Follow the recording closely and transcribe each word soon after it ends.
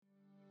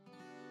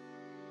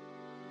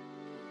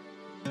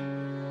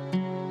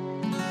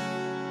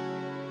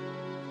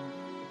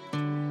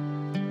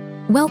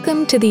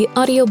Welcome to the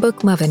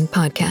Audiobook Lovin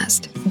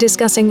podcast,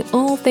 discussing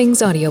all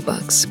things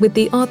audiobooks with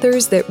the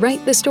authors that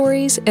write the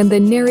stories and the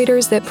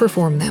narrators that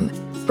perform them.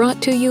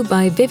 Brought to you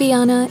by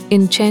Viviana,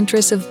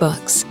 Enchantress of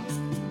Books.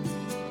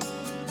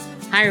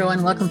 Hi,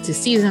 everyone. Welcome to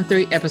Season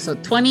 3,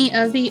 Episode 20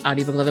 of the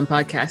Audiobook Lovin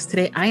podcast.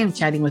 Today, I am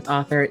chatting with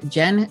author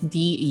Jenn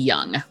D.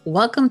 Young.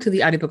 Welcome to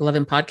the Audiobook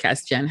Lovin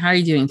podcast, Jenn. How are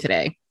you doing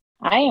today?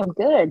 I am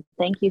good.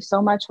 Thank you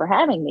so much for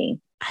having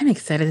me. I'm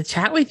excited to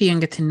chat with you and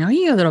get to know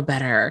you a little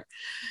better.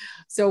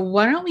 So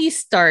why don't we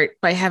start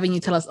by having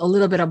you tell us a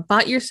little bit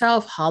about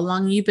yourself, how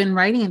long you've been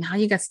writing, and how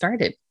you got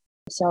started.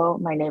 So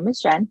my name is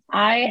Jenn.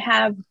 I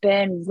have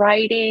been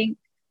writing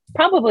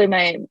probably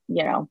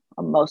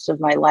most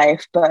of my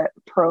life, but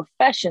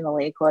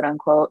professionally, quote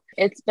unquote,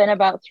 it's been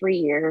about 3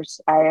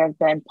 years. I have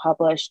been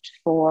published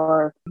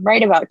for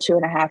right about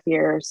 2.5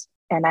 years.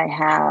 And I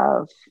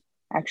have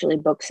actually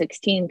book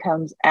 16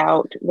 comes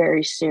out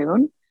very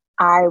soon.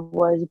 I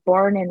was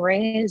born and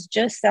raised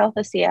just south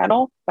of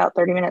Seattle, about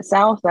 30 minutes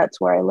south. That's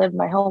where I lived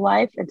my whole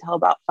life until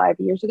about 5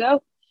 years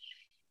ago.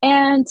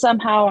 And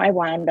somehow I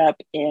wound up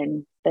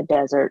in the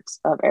deserts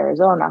of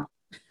Arizona.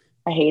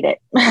 I hate it.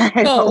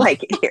 I don't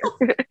like it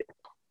here.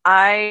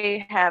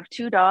 I have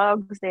 2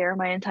 dogs. They are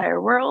my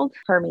entire world,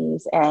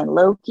 Hermes and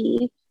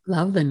Loki.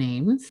 Love the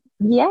names.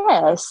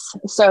 Yes.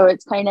 So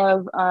it's kind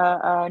of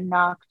a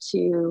knock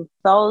to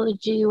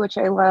mythology, which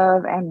I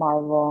love, and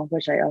Marvel,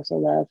 which I also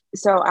love.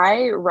 So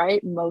I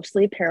write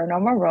mostly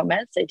paranormal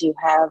romance. I do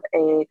have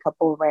a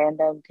couple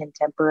random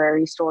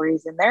contemporary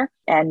stories in there.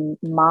 And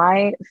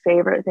my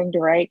favorite thing to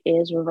write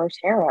is reverse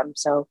harem.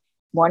 So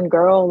one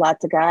girl,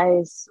 lots of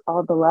guys,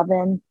 all the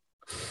lovin'.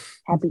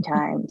 Happy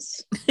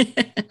times.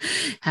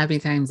 Happy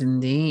times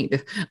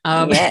indeed.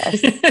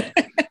 Yes.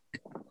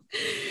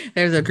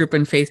 There's a group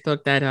on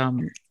Facebook that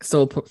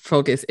sole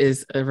focus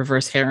is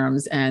reverse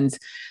harems, and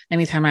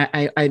anytime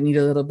I need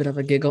a little bit of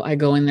a giggle, I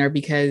go in there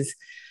because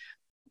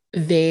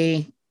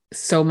they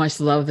so much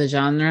love the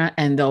genre,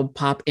 and they'll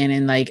pop in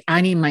and like,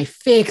 I need my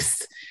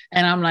fix,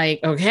 and I'm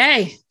like,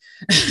 okay.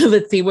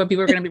 Let's see what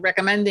people are going to be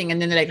recommending.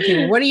 And then they're like, okay,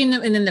 well, what are you in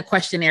the, and then the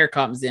questionnaire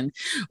comes in.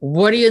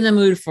 What are you in the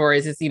mood for?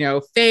 Is this,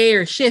 fae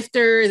or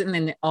shifters? And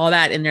then all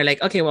that. And they're like,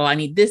 okay, well, I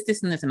need this,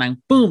 this, and this. And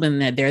I'm boom. And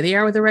then there they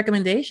are with the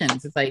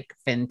recommendations. It's like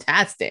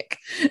fantastic.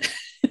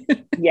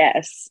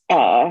 Yes.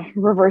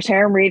 Reverse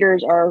harem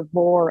readers are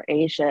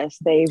voracious.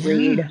 They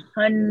read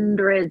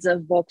hundreds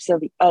of books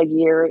a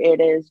year.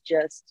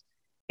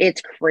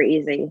 It's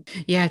crazy.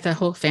 Yeah, it's a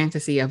whole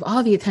fantasy of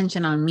all the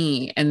attention on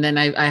me. And then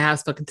I have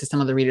spoken to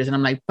some of the readers and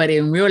I'm like, but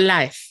in real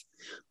life,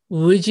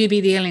 would you be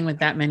dealing with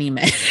that many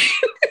men?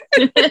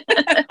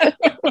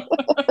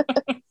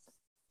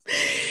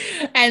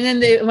 And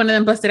then one of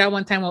them busted out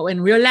one time, well, in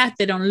real life,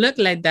 they don't look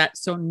like that.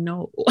 So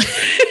no.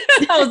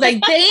 I was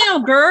like,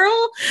 damn,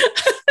 girl.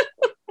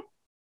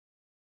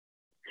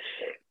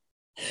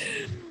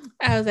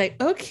 I was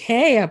like,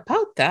 okay,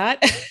 about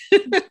that.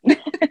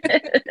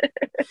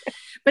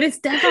 But it's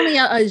definitely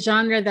a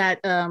genre that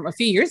a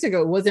few years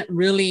ago wasn't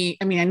really,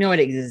 I know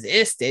it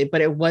existed, but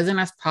it wasn't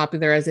as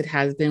popular as it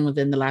has been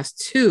within the last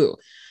 2.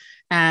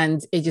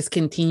 And it just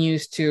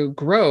continues to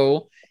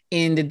grow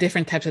in the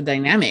different types of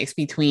dynamics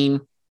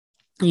between,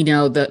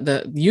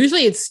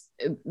 usually it's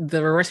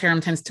the reverse harem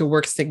tends to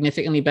work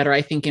significantly better,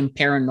 I think, in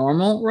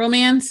paranormal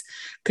romance,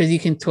 because you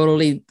can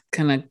totally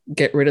kind of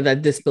get rid of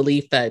that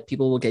disbelief that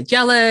people will get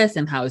jealous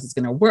and how is this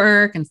going to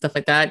work and stuff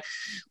like that.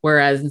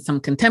 Whereas in some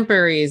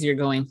contemporaries, you're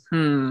going,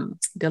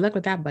 good luck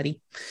with that, buddy.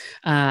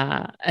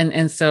 But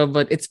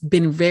it's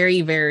been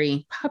very,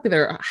 very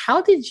popular.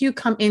 How did you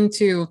come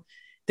into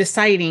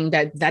deciding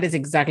that that is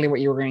exactly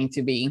what you were going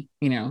to be,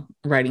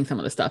 writing some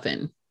of the stuff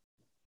in?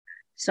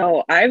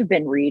 So I've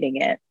been reading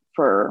it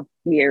for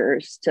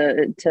years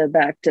to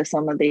back to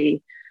some of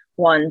the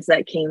ones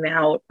that came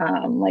out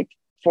like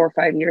 4 or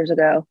 5 years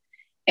ago.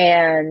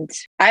 And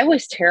I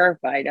was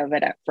terrified of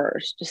it at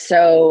first.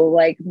 So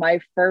like my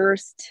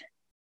first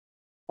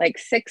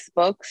 6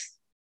 books,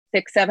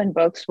 7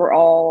 books were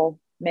all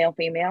male,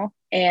 female.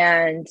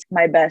 And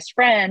my best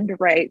friend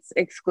writes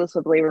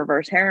exclusively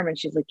reverse harem. And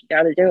she's like, you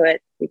got to do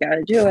it. You got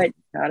to do it.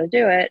 You got to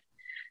do it.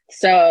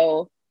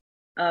 So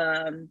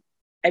I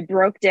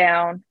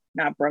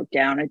not broke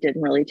down. It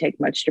didn't really take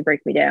much to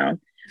break me down.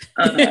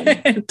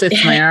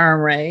 Twist my arm,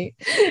 right?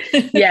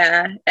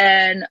 Yeah.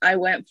 And I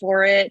went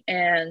for it.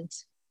 And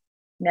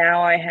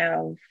now I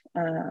have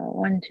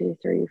 1, 2,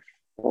 3,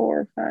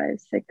 4, 5,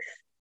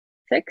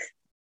 6,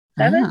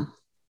 7. Oh.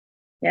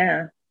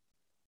 Yeah.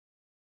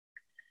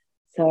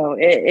 So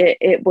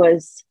it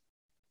was,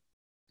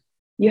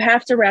 you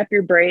have to wrap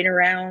your brain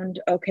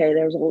around, okay,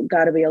 there's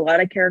got to be a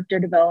lot of character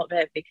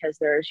development because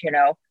there's,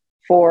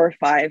 4,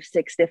 5,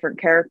 6 different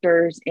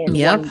characters in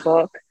one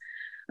book.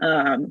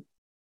 And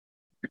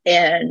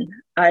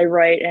I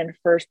write in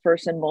first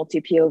person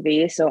multi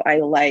POV. So I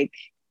like,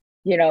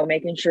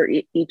 making sure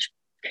each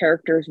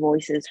character's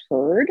voice is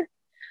heard.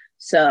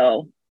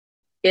 So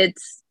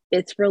it's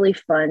really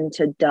fun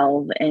to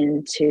delve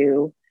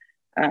into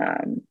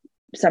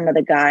some of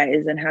the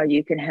guys and how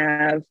you can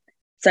have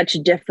such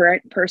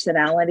different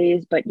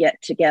personalities, but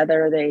yet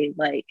together they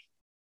like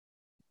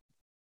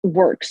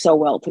work so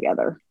well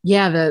together.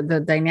 Yeah, the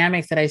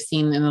dynamics that I've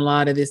seen in a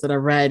lot of these that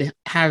I've read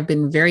have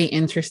been very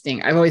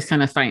interesting. I've always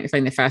kind of find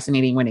it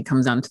fascinating when it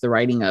comes down to the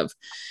writing of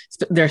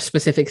their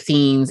specific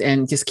scenes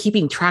and just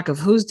keeping track of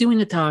who's doing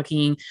the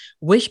talking,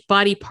 which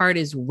body part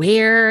is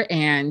where,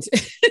 and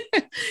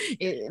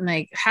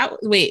like how.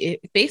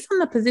 Wait, based on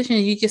the position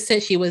you just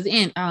said she was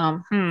in,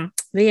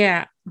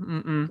 yeah.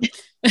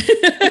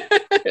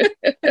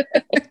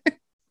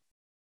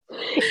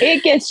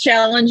 It gets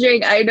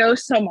challenging. I know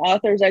some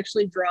authors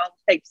actually draw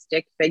like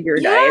stick figure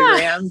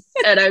diagrams,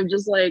 and I'm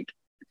just like,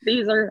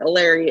 these are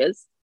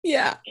hilarious.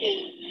 Yeah.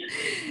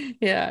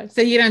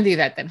 So you don't do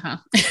that then, huh?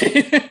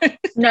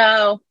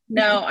 No.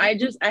 I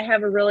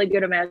have a really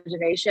good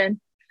imagination.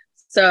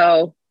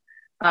 So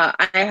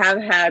I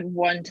have had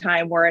one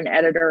time where an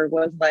editor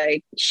was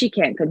like, she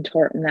can't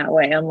contort in that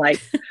way. I'm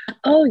like,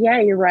 oh yeah,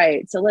 you're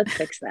right. So let's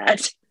fix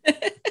that.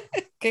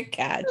 Good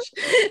catch.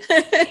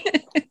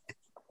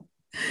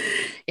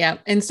 Yeah.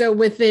 And so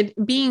with it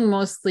being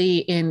mostly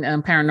in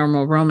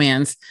paranormal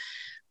romance,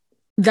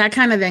 that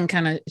kind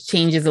of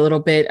changes a little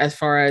bit as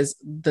far as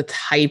the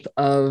type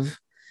of,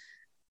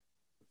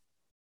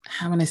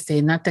 I want to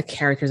say, not the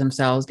characters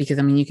themselves, because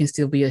I mean, you can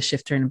still be a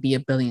shifter and be a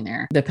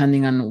billionaire,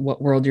 depending on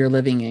what world you're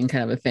living in,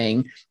 kind of a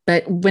thing.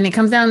 But when it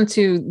comes down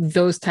to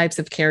those types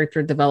of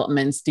character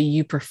developments, do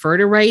you prefer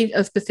to write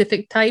a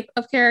specific type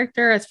of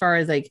character as far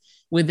as like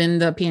within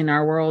the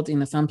PNR world? You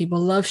know, some people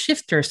love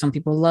shifters, some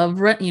people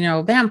love, you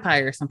know,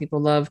 vampires, some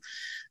people love,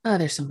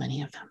 there's so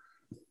many of them.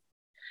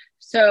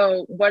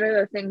 So one of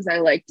the things I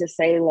like to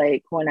say,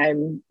 like when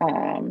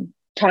I'm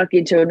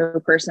talking to a new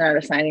person at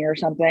a signing or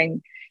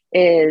something,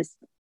 is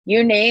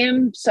you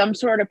name some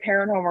sort of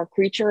paranormal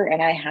creature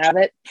and I have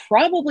it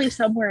probably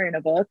somewhere in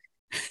a book.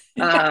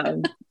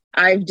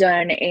 I've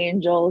done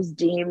angels,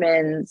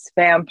 demons,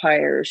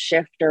 vampires,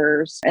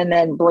 shifters, and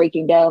then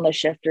breaking down the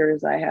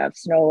shifters, I have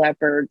snow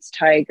leopards,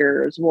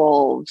 tigers,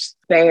 wolves,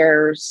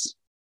 bears.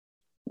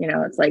 You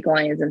know, it's like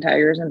lions and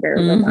tigers and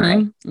bears are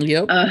mine.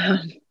 Yep.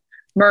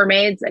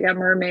 Mermaids, I got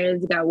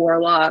mermaids, I got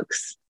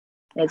warlocks.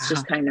 It's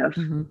just kind of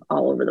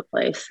all over the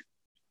place.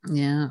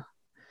 Yeah.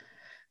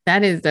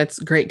 That's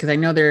great, because I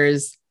know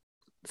there's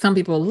some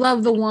people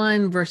love the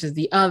one versus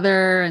the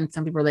other, and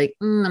some people are like,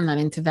 I'm not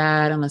into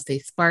that unless they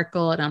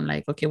sparkle, and I'm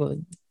like, okay, well,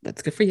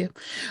 that's good for you.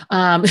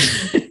 And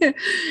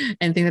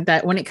things like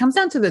that. When it comes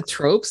down to the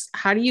tropes,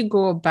 how do you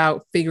go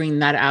about figuring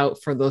that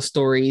out for those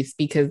stories?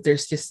 Because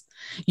there's just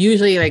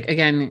usually, like,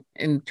 again,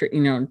 in,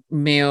 you know,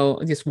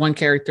 male, just one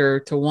character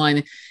to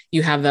one,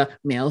 you have the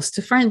males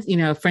to friends, you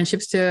know,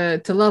 friendships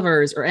to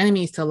lovers, or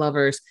enemies to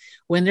lovers.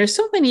 When there's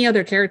so many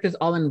other characters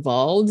all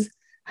involved,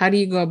 how do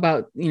you go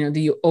about, you know, do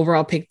you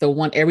overall pick the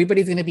one,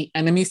 everybody's going to be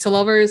enemies to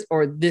lovers,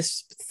 or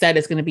this set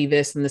is going to be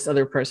this and this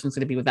other person's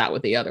going to be with that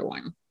with the other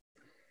one?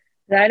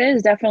 That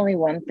is definitely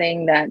one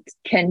thing that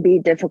can be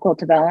difficult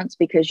to balance,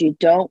 because you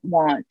don't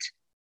want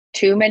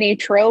too many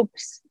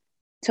tropes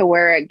to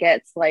where it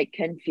gets like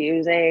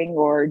confusing,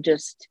 or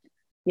just,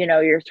 you know,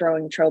 you're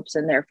throwing tropes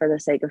in there for the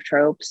sake of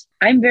tropes.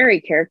 I'm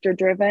very character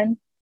driven.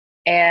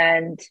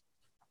 And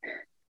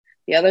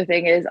the other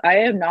thing is, I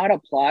am not a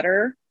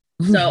plotter.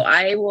 So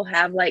I will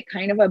have like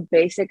kind of a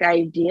basic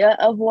idea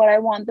of what I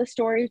want the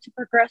story to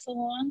progress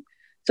along.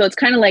 So it's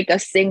kind of like a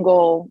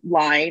single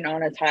line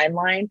on a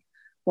timeline.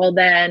 Well,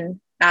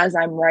 then as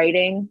I'm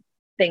writing,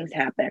 things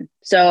happen.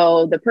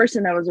 So the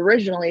person that was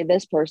originally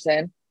this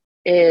person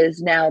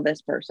is now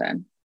this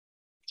person.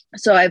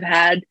 So I've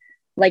had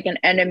like an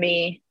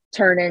enemy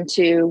turn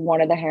into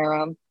one of the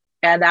harem,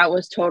 and that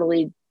was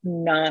totally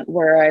not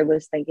where I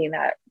was thinking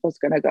that was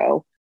going to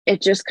go.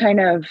 It just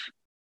kind of,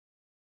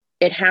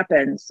 it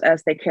happens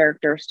as the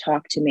characters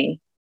talk to me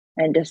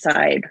and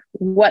decide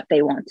what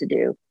they want to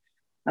do.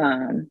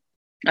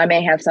 I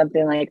may have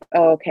something like,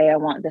 oh, okay, I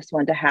want this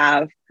one to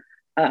have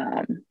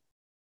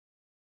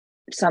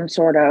some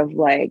sort of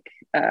like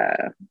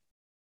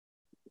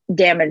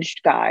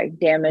damaged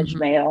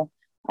male.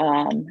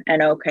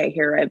 And okay,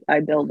 here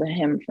I build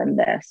him from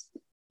this.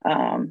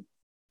 I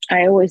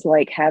always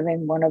like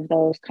having one of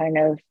those kind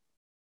of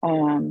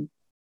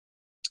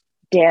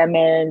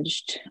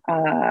damaged,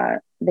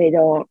 they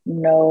don't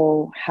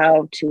know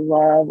how to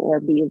love or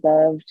be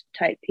loved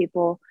type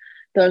people.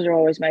 Those are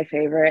always my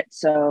favorite.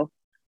 So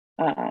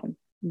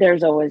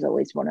there's always at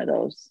least one of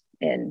those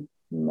in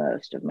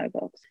most of my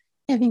books.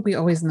 I think we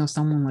always know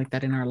someone like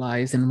that in our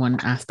lives in one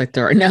aspect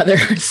or another.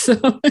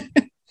 So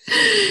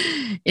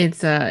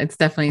it's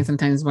definitely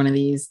sometimes one of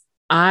these.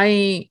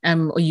 I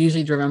am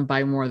usually driven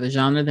by more of the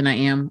genre than I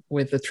am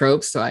with the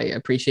tropes. So I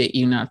appreciate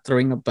you not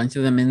throwing a bunch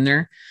of them in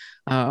there.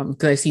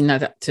 Because I've seen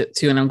that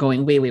too, and I'm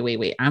going,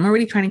 wait. I'm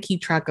already trying to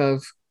keep track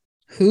of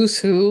who's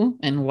who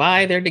and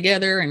why they're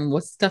together and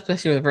what's stuff,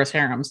 especially with reverse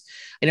harems.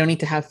 I don't need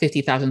to have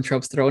 50,000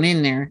 tropes thrown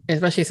in there,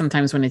 especially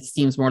sometimes when it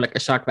seems more like a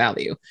shock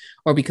value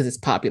or because it's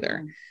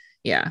popular.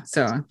 Yeah,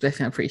 so I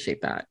definitely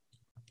appreciate that.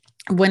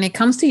 When it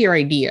comes to your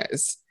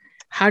ideas,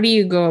 how do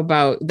you go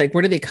about, like,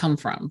 where do they come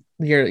from?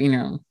 You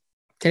know,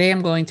 today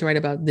I'm going to write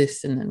about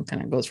this, and then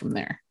kind of goes from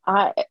there?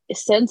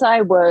 Since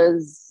I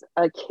was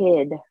a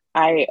kid,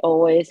 I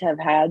always have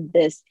had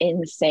this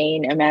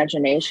insane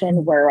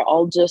imagination where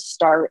I'll just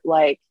start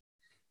like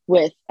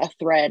with a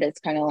thread.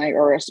 It's kind of like,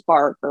 or a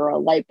spark or a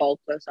light bulb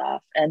goes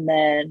off. And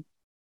then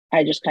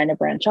I just kind of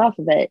branch off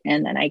of it.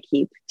 And then I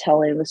keep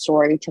telling the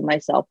story to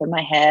myself in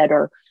my head.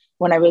 Or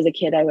when I was a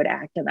kid, I would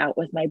act them out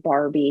with my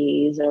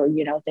Barbies or,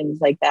 things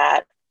like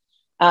that.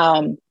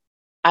 I'm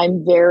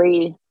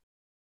very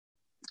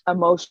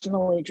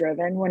emotionally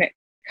driven when it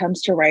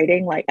comes to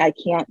writing. Like I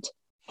can't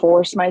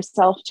force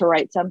myself to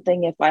write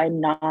something if I'm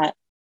not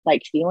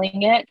like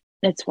feeling it.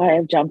 That's why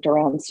I've jumped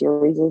around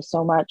series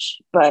so much,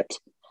 but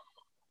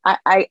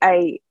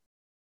I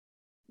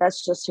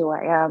that's just who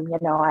I am.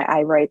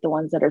 I write the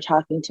ones that are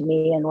talking to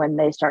me, and when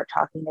they start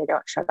talking, they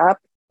don't shut up,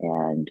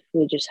 and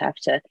we just have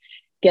to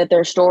get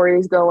their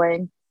stories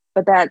going.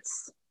 But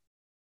that's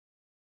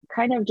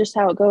kind of just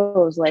how it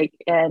goes. Like,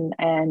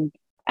 and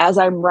as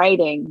I'm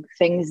writing,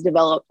 things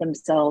develop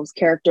themselves.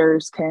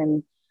 Characters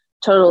can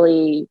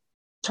totally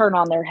turn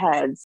on their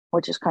heads,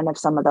 which is kind of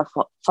some of the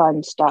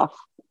fun stuff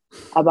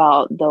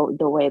about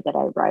the way that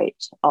I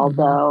write.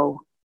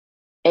 Although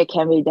it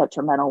can be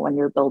detrimental when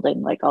you're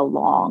building like a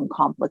long,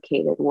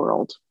 complicated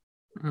world.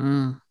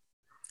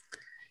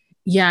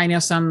 Yeah, I know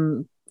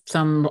some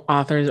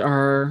authors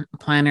are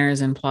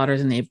planners and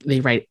plotters, and they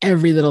write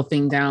every little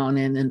thing down,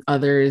 and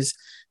others,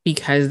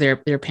 because they're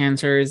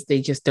pantsers, they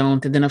just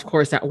don't. And then of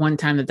course that one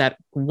time that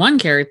one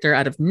character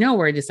out of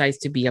nowhere decides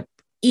to be up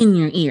in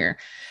your ear.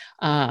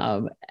 I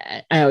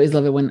always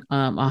love it when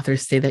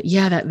authors say that,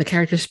 that the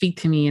characters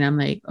speak to me, and I'm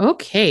like,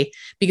 okay,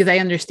 because I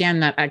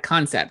understand that at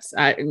concepts.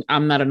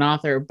 I'm not an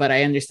author, but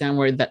I understand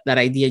where that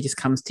idea just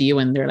comes to you,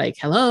 and they're like,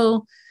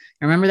 hello,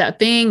 remember that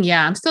thing?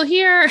 Yeah, I'm still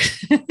here.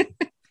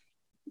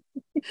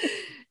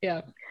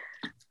 Yeah.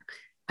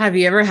 Have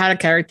you ever had a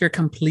character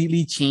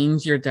completely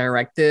change your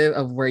directive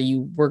of where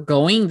you were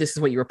going? This is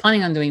what you were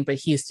planning on doing, but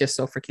he's just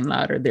so freaking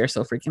loud, or they're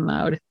so freaking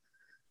loud?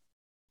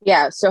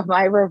 Yeah. So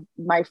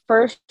my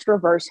first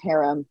reverse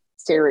harem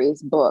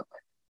series book,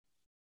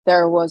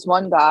 there was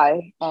one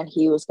guy, and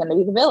he was going to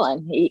be the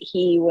villain.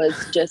 He was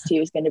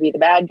going to be the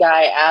bad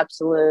guy,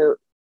 absolute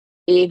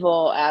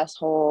evil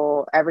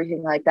asshole,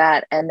 everything like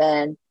that. And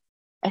then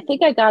I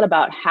think I got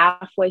about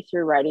halfway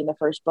through writing the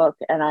first book,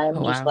 and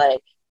I'm just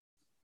like,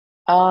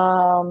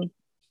 no,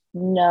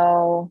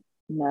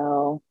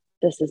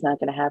 this is not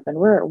going to happen.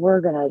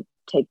 We're going to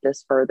take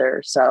this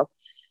further. So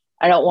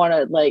I don't want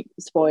to like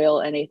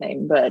spoil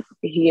anything, but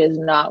he is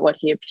not what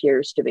he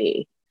appears to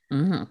be.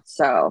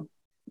 So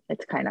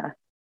it's kind of,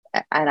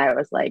 and I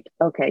was like,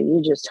 okay,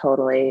 you just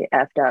totally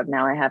effed up.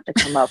 Now I have to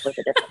come up with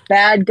a different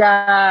bad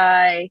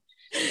guy.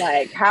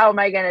 Like, how am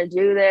I going to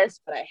do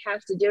this? But I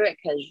have to do it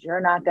because you're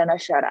not going to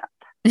shut up.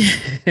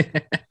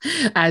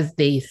 As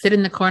they sit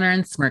in the corner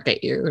and smirk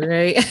at you,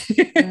 right?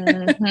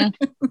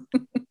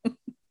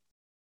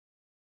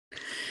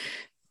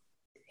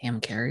 Damn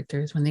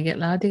characters, when they get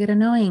loud, they get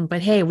annoying.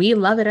 But hey, we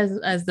love it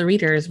as the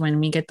readers when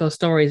we get those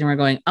stories and we're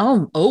going,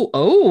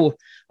 oh,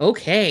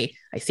 okay,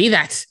 I see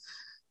that.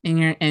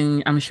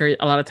 And I'm sure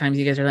a lot of times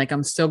you guys are like,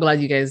 I'm so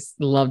glad you guys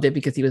loved it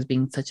because he was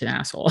being such an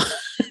asshole.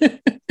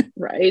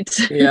 Right.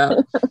 Yeah.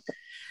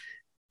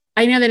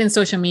 I know that in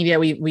social media,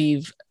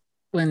 we've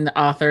when the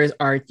authors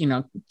are,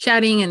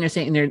 chatting and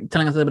they're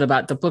telling us a little bit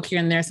about the book here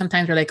and there,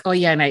 sometimes they're like, oh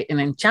yeah.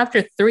 And in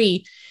chapter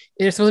 3,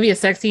 there's supposed to be a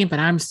sex scene, but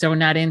I'm so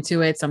not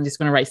into it. So I'm just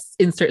going to write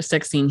insert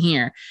sex scene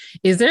here.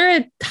 Is there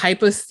a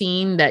type of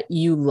scene that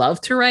you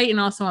love to write, and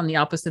also on the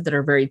opposite that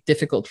are very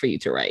difficult for you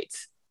to write?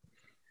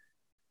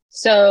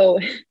 So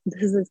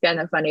this is kind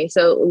of funny.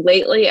 So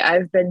lately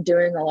I've been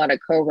doing a lot of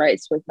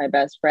co-writes with my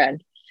best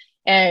friend,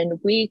 and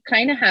we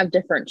kind of have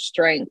different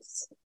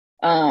strengths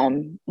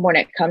when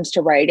it comes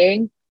to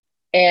writing,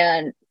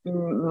 and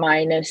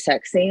mine is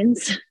sex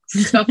scenes.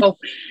 So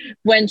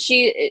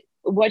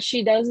what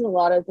she does a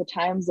lot of the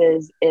times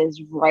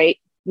is write,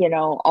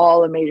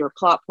 all the major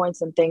plot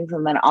points and things,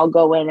 and then I'll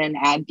go in and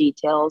add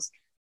details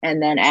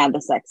and then add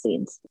the sex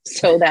scenes.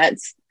 So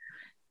that's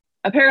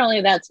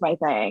my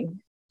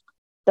thing.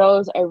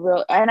 Those are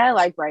real, and I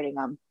like writing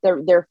them.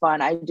 They're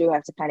fun. I do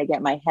have to kind of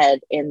get my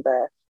head in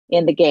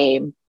the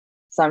game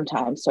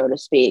sometimes, so to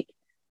speak.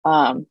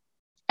 I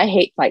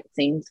hate fight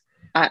scenes.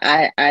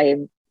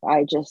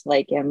 I just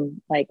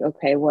am like,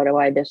 okay, what do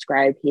I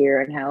describe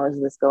here, and how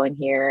is this going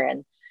here?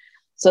 And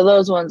so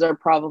those ones are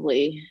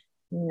probably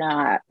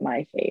not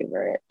my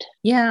favorite.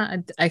 Yeah,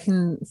 I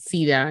can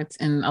see that.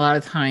 And a lot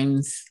of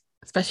times,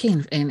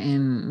 especially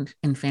in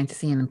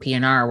fantasy and in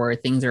PNR, where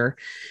things are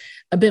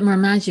a bit more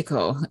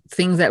magical,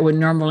 things that would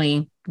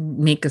normally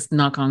make us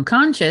knock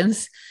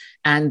unconscious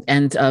and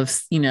end of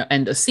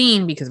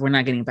scene because we're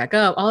not getting back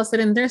up, all of a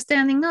sudden they're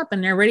standing up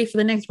and they're ready for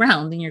the next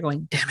round, and you're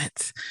going, damn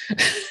it.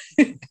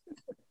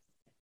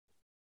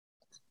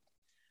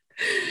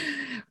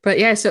 But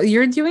yeah, so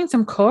you're doing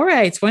some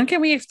co-writes. When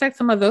can we expect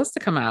some of those to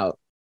come out?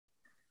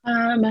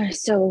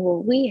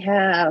 So we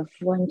have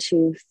 1,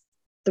 2,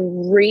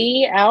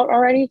 3 out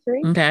already.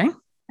 3. Okay.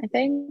 I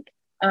think.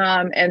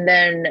 And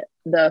then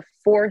the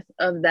fourth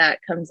of that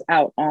comes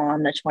out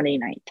on the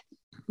 29th.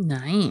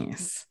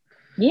 Nice.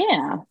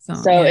 Yeah.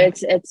 So yeah.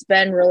 it's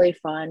been really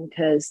fun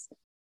because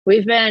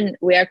we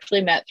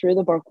actually met through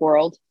the book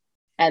world.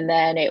 And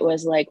then it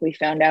was like, we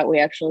found out we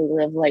actually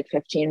live like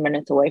 15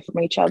 minutes away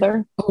from each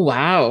other. Oh,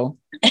 wow.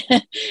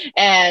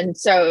 And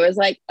so it was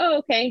like, oh,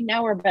 okay,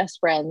 now we're best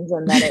friends.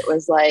 And then it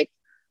was like,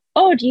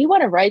 oh, do you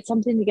want to write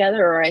something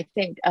together? Or I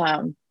think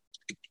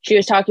she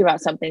was talking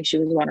about something she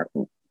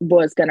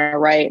was going to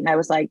write. And I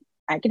was like,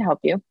 I can help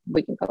you.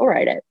 We can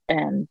co-write it.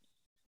 And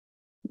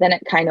then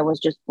it kind of was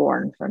just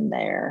born from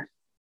there.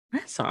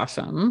 That's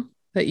awesome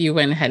that you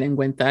went ahead and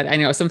went that. I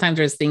know sometimes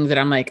there's things that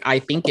I'm like, I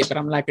think it, but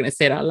I'm not going to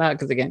say it out loud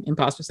because again,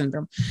 imposter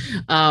syndrome.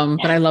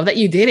 But I love that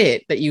you did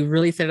it, that you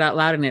really said it out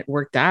loud and it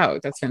worked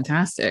out. That's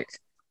fantastic.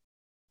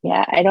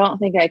 Yeah, I don't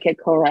think I could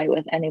co-write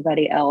with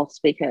anybody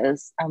else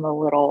because I'm a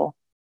little,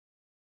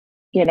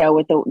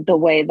 with the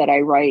way that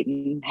I write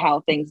and how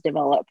things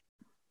develop.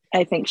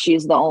 I think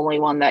she's the only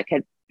one that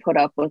could put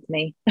up with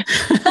me.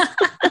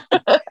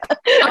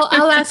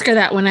 I'll ask her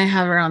that when I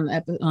have her on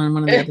one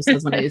of the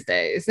episodes one of these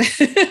days.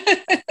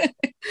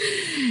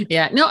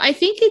 Yeah, no, I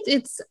think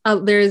it's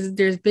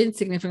there's been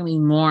significantly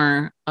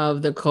more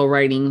of the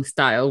co-writing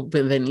style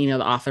within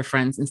the author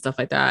friends and stuff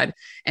like that,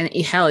 and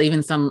hell,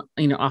 even some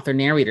author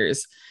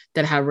narrators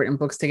that have written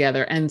books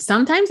together. And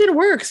sometimes it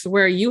works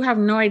where you have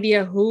no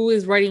idea who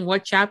is writing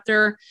what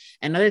chapter,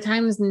 and other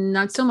times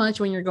not so much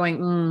when you're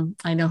going,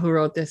 I know who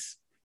wrote this,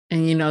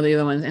 and the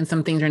other ones, and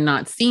some things are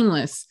not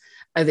seamless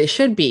as they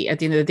should be. At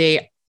the end of the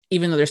day,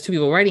 even though there's two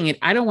people writing it,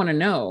 I don't want to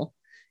know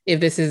if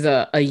this is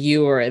a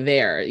you or a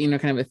there,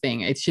 kind of a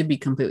thing. It should be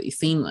completely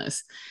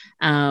seamless.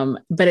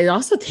 But it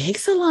also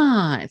takes a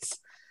lot,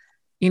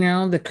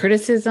 the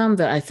criticism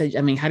that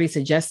how do you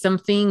suggest some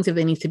things if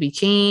they need to be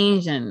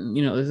changed? And,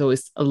 there's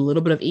always a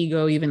little bit of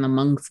ego, even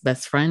amongst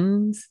best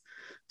friends.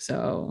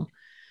 So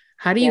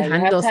how do you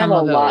handle some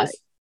of those?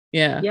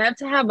 Yeah. You have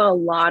to have a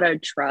lot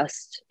of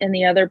trust in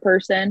the other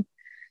person.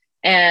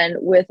 And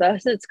with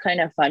us, it's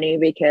kind of funny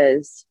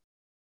because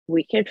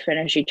we could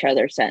finish each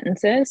other's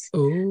sentences.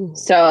 Ooh.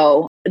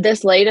 So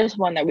this latest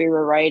one that we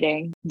were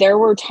writing, there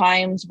were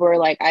times where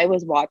like I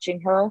was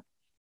watching her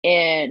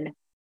in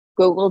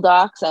Google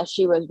Docs as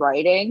she was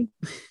writing,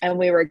 and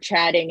we were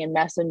chatting in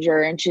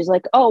Messenger, and she's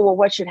like, oh, well,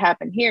 what should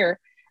happen here?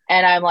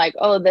 And I'm like,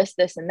 oh, this,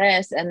 and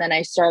this. And then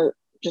I start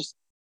just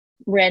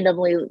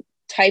randomly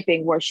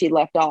typing where she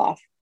left off.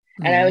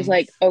 And I was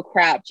like, oh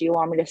crap, do you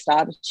want me to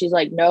stop? She's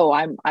like,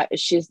 no,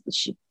 she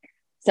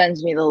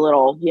sends me the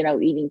little,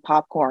 eating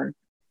popcorn.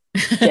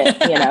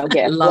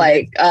 Gift,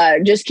 like,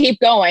 just keep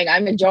going.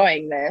 I'm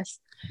enjoying this.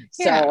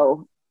 Yeah.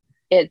 So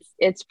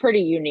it's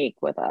pretty unique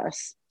with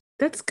us.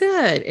 That's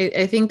good.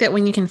 I think that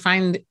when you can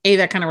find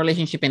that kind of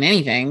relationship in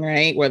anything,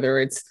 right? Whether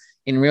it's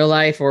in real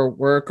life or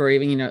work or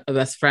even, a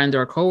best friend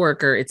or a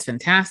coworker, it's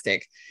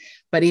fantastic.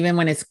 But even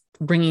when it's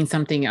bringing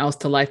something else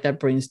to life that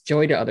brings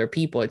joy to other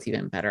people, it's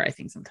even better, I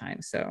think,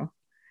 sometimes. So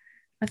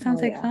that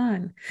sounds like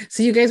fun.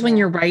 So you guys, when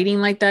you're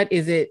writing like that,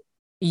 is it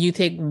you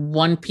take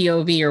one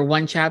POV or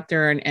one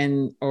chapter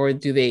and or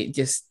do they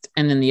just,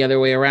 and then the other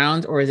way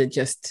around? Or is it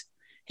just,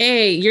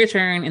 hey, your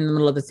turn in the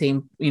middle of the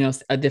same,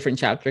 a different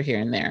chapter here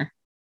and there?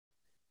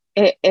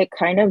 It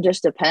kind of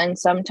just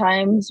depends.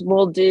 Sometimes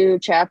we'll do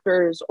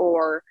chapters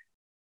or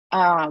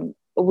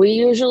we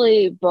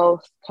usually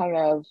both kind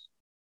of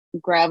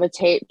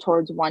gravitate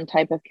towards one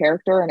type of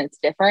character and it's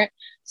different.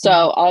 So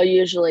I'll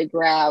usually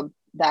grab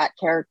that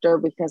character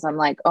because I'm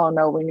like, oh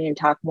no, we need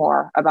to talk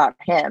more about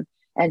him.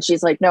 And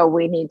she's like, no,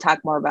 we need to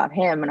talk more about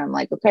him. And I'm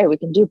like, okay, we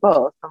can do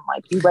both. I'm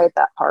like, you write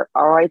that part,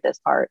 I'll write this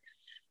part.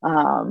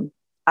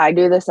 I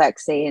do the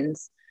sex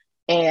scenes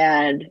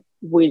and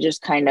we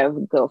just kind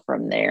of go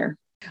from there.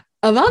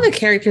 Of all the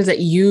characters that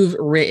you've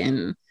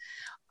written,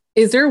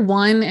 is there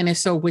one, and if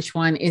so, which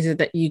one is it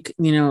that you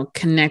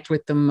connect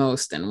with the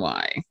most and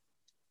why?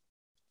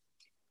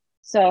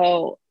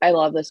 So I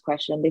love this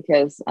question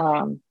because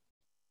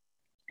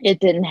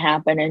it didn't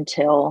happen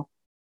until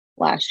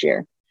last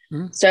year.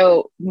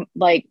 So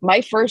like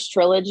my first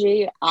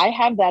trilogy, I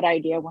have that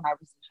idea when I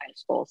was in high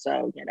school.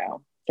 So,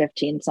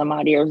 15 some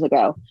odd years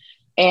ago.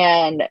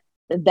 And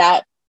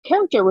that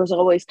character was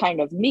always kind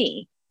of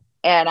me.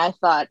 And I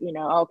thought,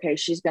 okay,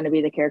 she's going to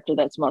be the character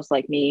that's most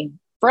like me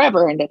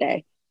forever and a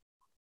day.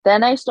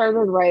 Then I started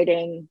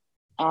writing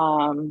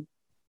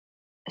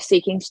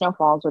Seeking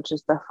Snowfalls, which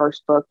is the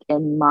first book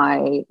in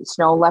my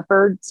Snow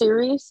Leopard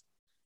series.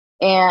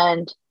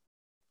 And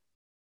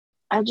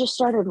I just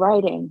started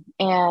writing.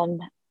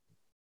 And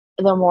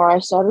the more I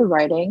started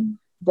writing,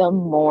 the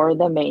more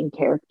the main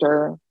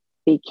character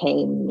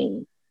became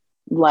me.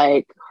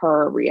 Like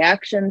her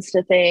reactions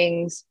to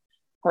things,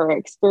 her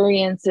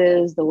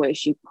experiences, the way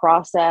she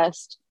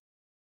processed.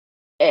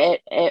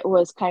 It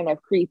was kind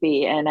of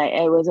creepy. And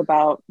it was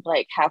about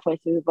like halfway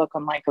through the book,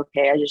 I'm like,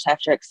 okay, I just have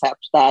to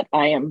accept that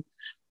I am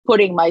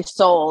putting my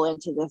soul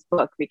into this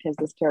book because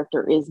this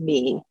character is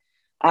me.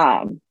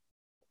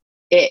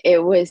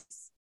 It was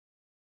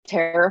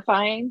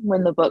terrifying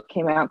when the book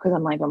came out, because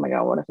I'm like, oh my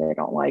God, what if they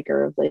don't like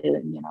her? If they,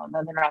 you know,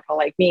 then they're not gonna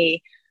like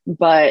me.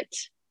 But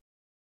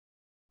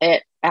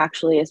it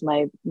actually is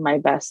my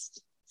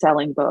best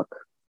selling book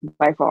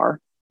by far.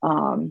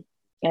 And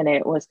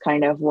it was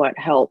kind of what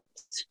helped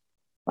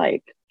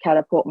like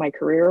catapult my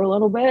career a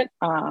little bit.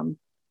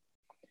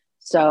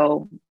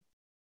 So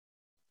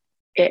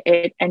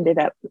it ended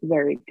up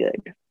very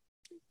good.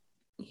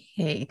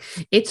 Hey,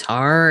 it's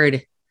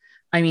hard.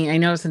 I mean, I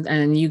know,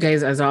 and you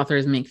guys as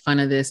authors make fun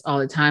of this all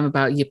the time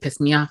about you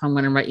piss me off, I'm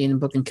going to write you in a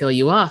book and kill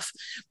you off.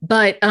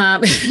 But,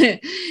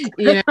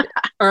 you know,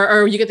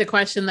 or you get the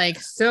question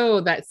like,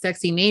 so that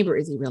sexy neighbor,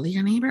 is he really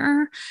your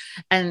neighbor?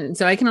 And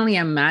so I can only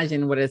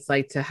imagine what it's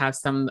like to have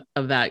some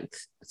of that,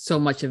 so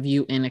much of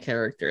you in a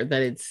character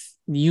that it's,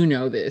 you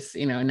know, this,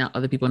 you know, not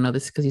other people know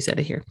this because you said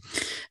it here.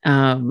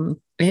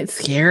 It's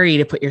scary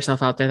to put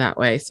yourself out there that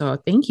way. So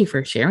thank you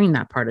for sharing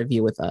that part of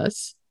you with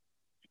us.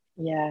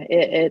 Yeah,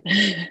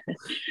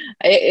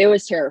 it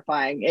was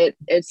terrifying.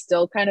 It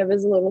still kind of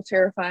is a little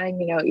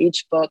terrifying. You know,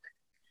 each book,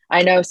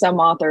 I know some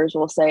authors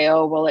will say,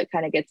 oh, well, it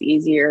kind of gets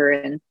easier.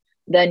 And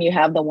then you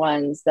have the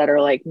ones that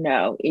are like,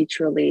 no, each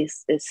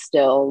release is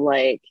still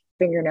like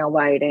fingernail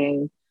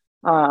biting,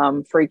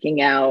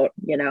 freaking out,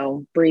 you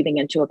know, breathing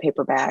into a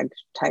paper bag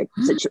type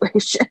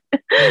situation.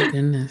 Oh,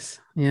 goodness.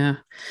 Yeah.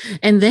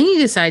 And then you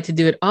decide to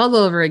do it all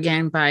over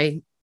again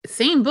by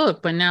same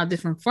book, but now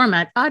different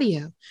format,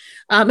 audio.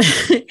 What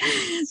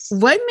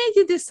made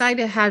you decide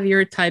to have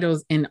your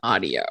titles in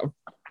audio?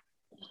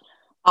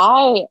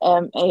 I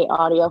am a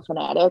audio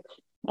fanatic,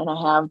 and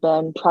I have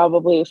been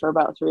probably for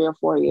about 3 or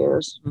 4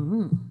 years.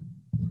 Mm-hmm.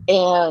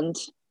 And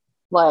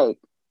like,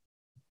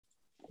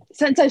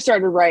 since I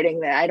started writing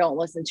that, I don't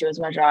listen to as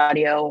much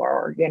audio,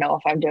 or, you know,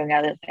 if I'm doing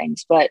other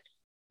things, but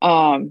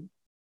I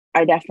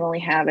definitely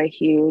have a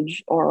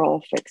huge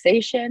oral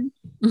fixation.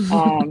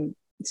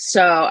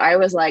 So I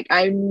was like,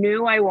 I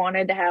knew I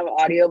wanted to have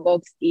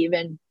audiobooks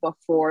even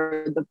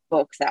before the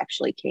books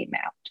actually came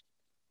out.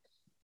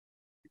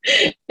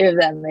 If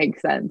that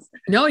makes sense.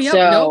 No, yep,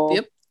 so, nope,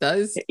 yep,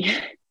 does.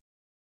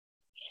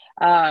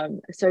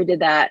 So I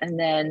did that. And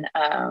then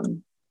I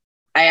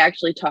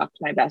actually talked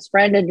my best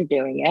friend into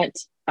doing it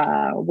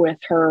with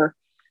her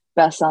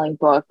best-selling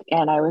book.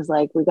 And I was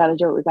like, we got to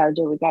do it. We got to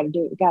do it. We got to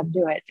do it. We got to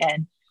do it.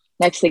 And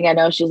next thing I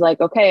know, she's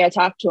like, okay, I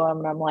talked to him.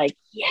 And I'm like,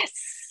 yes.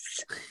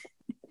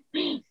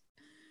 The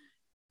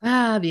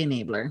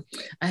enabler.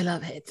 I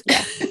love it.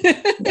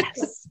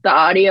 Yes, the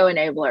audio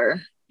enabler.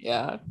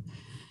 Yeah.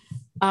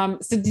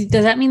 So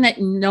does that mean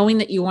that knowing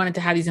that you wanted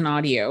to have these in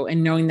audio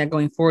and knowing that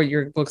going forward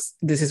your books,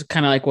 this is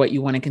kind of like what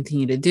you want to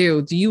continue to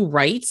do you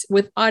write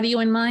with audio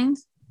in mind?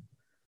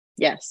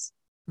 Yes.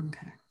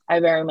 Okay.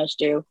 I very much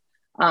do.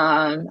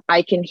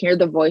 I can hear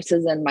the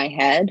voices in my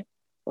head,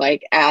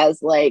 like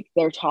as like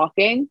they're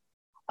talking.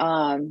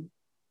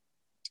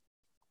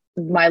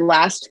 My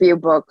last few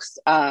books,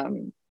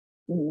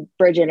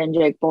 Bridget and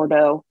Jake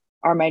Bordeaux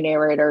are my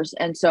narrators.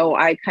 And so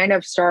I kind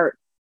of start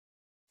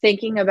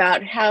thinking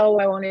about how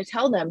I want to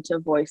tell them to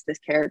voice this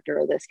character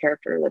or this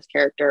character or this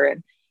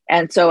character.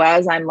 And so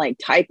as I'm like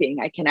typing,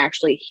 I can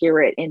actually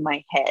hear it in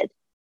my head.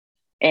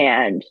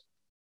 And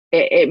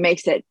it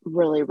makes it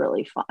really,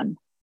 really fun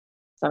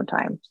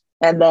sometimes.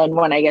 And then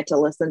when I get to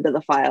listen to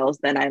the files,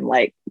 then I'm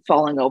like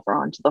falling over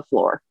onto the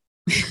floor.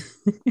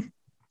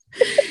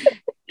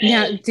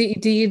 Now,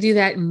 do you do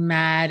that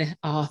mad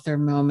author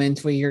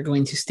moment where you're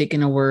going to stick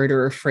in a word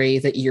or a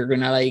phrase that you're going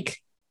to like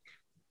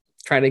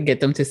try to get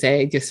them to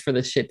say just for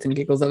the shits and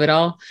giggles of it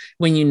all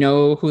when you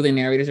know who the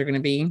narrators are going to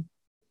be?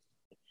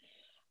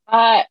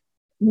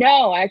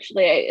 No,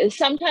 actually,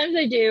 sometimes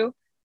I do.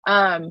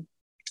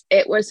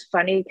 It was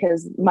funny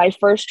because my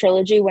first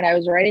trilogy, when I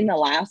was writing the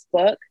last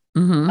book,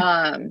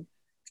 the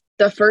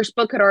first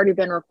book had already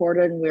been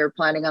recorded and we were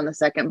planning on the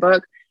second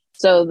book.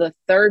 So the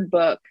third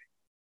book,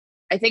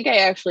 I think I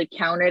actually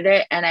counted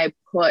it and I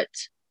put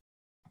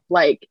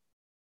like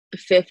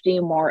 50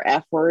 more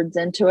F words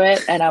into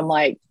it. And I'm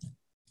like,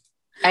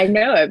 I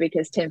know it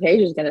because Tim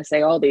Page is going to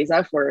say all these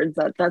F words.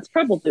 That's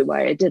probably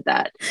why I did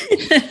that.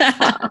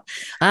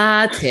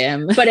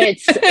 Tim. But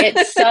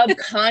it's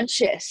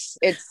subconscious.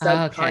 It's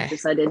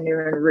subconscious. Okay. I didn't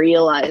even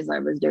realize I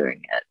was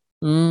doing it.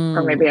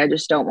 Or maybe I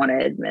just don't want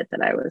to admit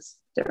that I was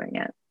doing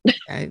it.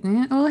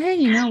 Oh, hey,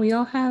 you know, we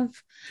all have.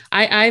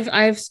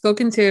 I've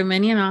spoken to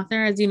many an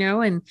author, as you know,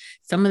 and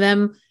some of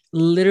them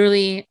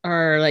literally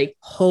are like,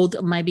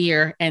 hold my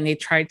beer, and they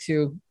try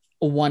to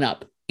one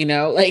up, you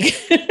know, like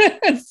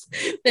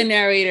the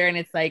narrator, and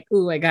it's like,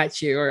 ooh, I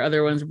got you. Or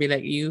other ones would be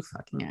like, you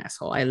fucking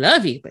asshole. I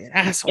love you, but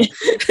asshole.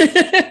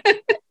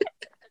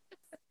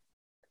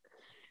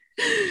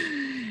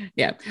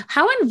 Yeah.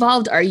 How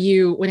involved are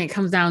you when it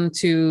comes down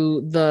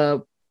to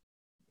the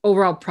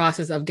overall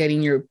process of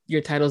getting your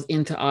titles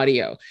into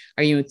audio?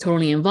 Are you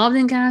totally involved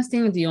in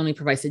casting? Do you only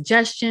provide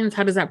suggestions?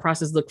 How does that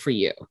process look for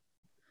you?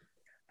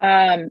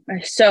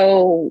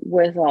 So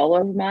with all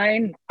of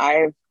mine,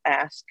 I've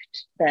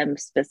asked them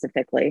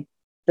specifically,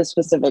 the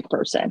specific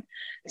person.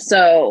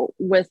 So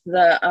with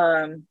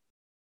the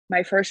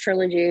my first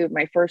trilogy,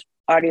 my first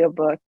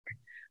audiobook,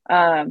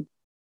 Um,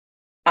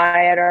 I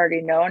had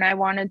already known I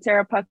wanted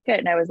Sarah Puckett,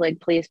 and I was like,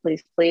 please,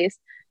 please, please.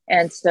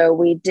 And so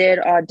we did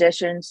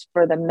auditions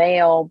for the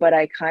male, but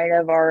I kind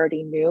of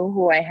already knew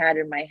who I had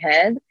in my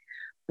head,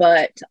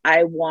 but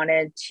I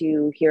wanted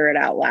to hear it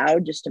out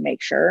loud just to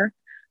make sure.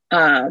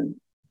 And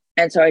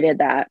so I did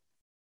that.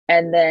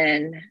 And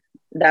then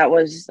that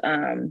was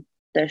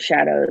the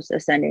Shadows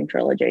Ascending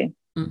trilogy.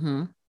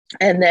 Mm-hmm.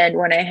 And then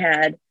when I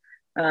had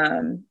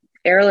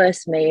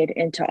Airless made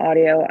into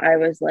audio, I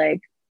was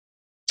like,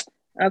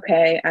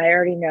 okay, I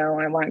already know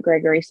I want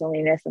Gregory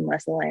Salinas and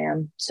Les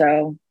Lamb.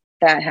 So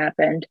that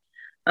happened.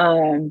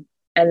 And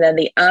then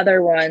the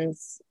other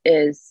ones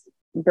is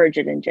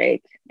Bridget and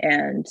Jake.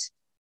 And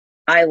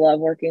I love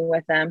working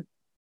with them.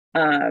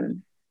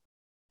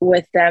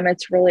 With them,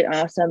 it's really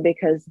awesome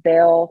because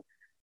they'll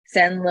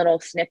send little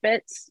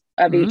snippets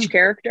of each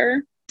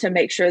character to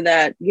make sure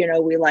that, you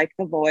know, we like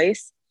the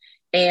voice.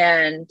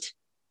 And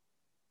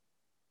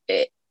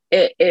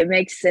it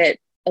makes it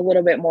a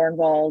little bit more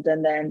involved.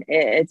 And then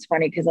it's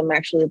funny because I'm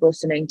actually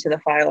listening to the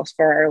files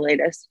for our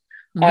latest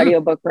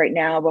audiobook right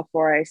now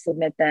before I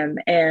submit them.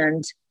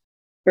 And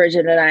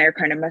Bridget and I are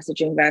kind of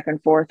messaging back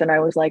and forth. And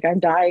I was like, I'm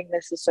dying.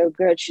 This is so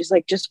good. She's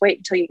like, just wait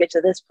until you get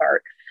to this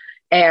part.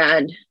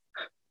 And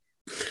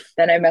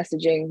then I'm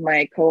messaging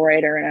my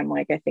co-writer and I'm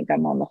like, I think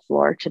I'm on the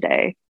floor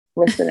today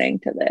listening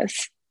to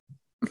this.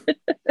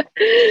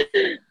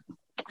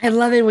 I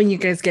love it when you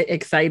guys get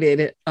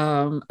excited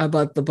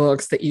about the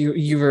books that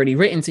you've already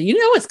written. So you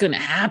know what's going to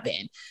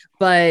happen.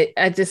 But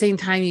at the same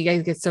time, you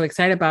guys get so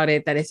excited about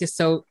it that it's just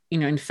so, you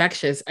know,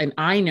 infectious. And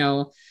I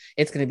know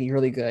it's going to be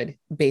really good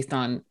based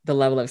on the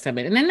level of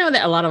excitement. And I know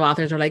that a lot of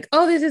authors are like,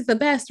 oh, this is the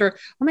best, or,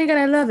 oh my God,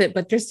 I love it.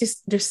 But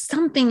there's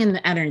something in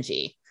the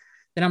energy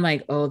that I'm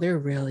like, oh, they're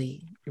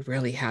really,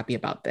 really happy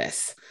about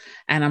this.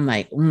 And I'm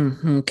like,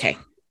 okay.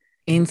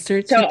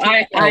 Insert so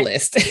I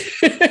list.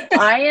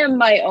 I am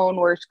my own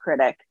worst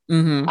critic.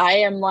 Mm-hmm. I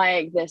am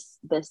like, this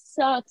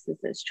sucks. This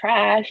is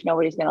trash.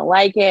 Nobody's going to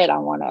like it. I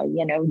want to,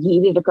 you know,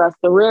 yeet it across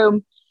the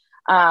room.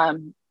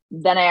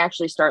 Then I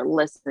actually start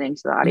listening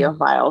to the audio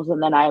files.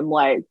 And then I'm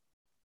like,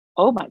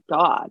 oh my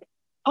God.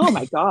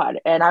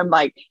 And I'm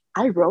like,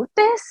 I wrote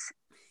this.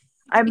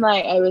 I'm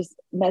like, I was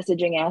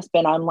messaging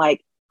Aspen. I'm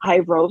like, I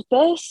wrote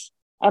this.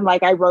 I'm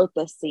like, I wrote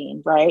this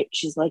scene, right?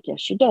 She's like,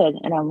 yes, you did.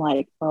 And I'm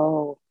like,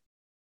 oh,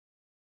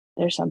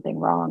 there's something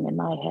wrong in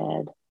my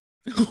head.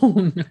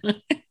 Oh, no.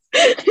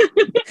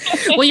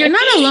 Well, you're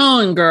not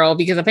alone, girl,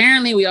 because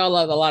apparently we all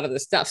love a lot of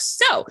this stuff.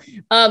 So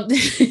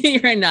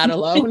you're not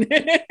alone.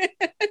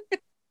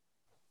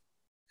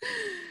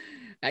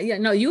 Yeah,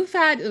 no, you've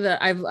had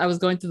I was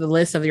going through the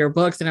list of your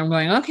books and I'm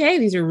going, okay,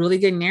 these are really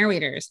good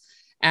narrators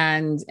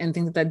and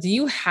things like that. Do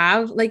you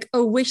have like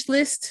a wish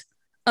list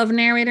of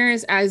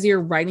narrators as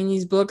you're writing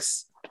these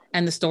books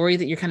and the story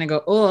that you're kind of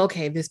go, oh,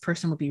 okay, this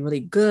person would be really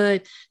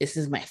good. This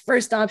is my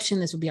first option.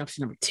 This would be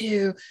option number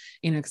 2.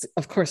 You know,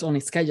 of course,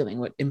 only scheduling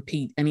would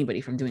impede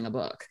anybody from doing a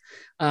book.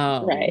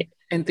 Right.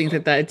 And things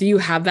like that. Do you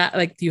have that?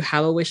 Like, do you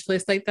have a wish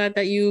list like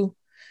that you,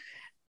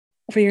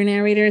 for your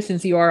narrator,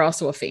 since you are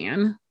also a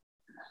fan?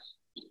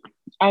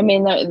 I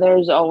mean,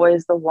 there's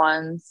always the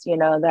ones, you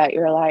know, that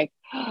you're like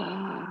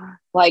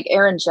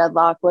Aaron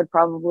Shedlock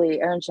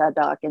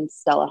and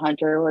Stella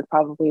Hunter would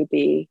probably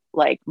be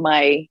like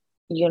my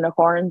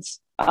unicorns.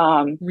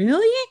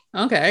 Really?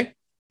 Okay.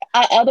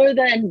 Other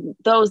than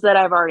those that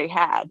I've already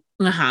had,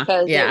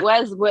 because it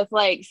was with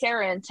like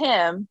Sarah and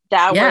Tim,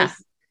 that was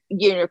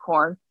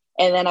unicorn,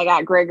 and then I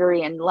got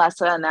Gregory and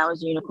Lessa, and that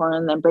was unicorn,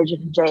 and then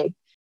Bridget and Jake.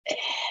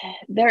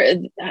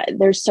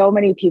 There's so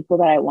many people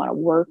that I want to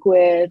work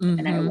with,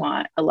 and I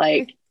want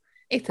like.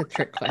 It's a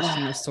trick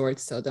question of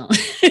sorts, so don't.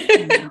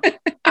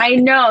 I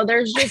know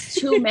there's just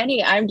too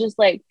many. I'm just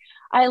like,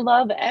 I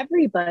love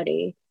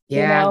everybody.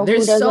 Yeah, you know,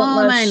 there's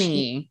so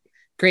many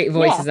great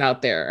voices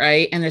out there,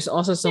 right? And there's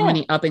also so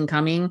many up and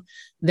coming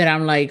that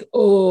I'm like,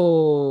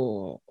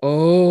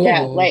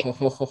 yeah, like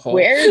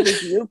where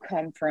did you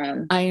come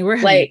from? Where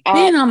have you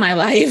been all my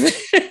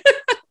life?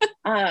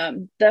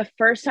 The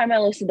first time I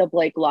listened to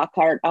Blake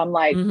Lockhart, I'm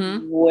like,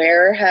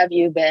 where have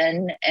you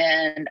been?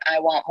 And I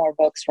want more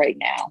books right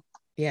now.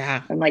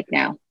 Yeah, I'm like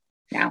now.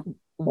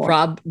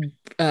 Rob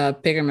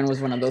Pickerman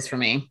was one of those for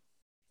me.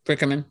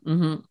 Pickerman.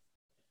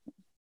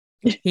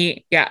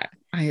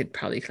 I had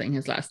probably clean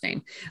his last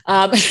name.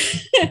 But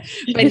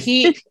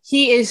he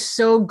is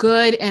so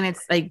good. And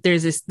it's like,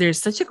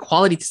 there's such a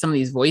quality to some of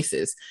these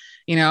voices,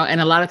 you know, and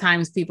a lot of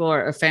times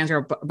fans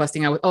are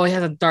busting out with, oh, he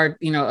has a dark,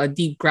 you know, a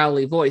deep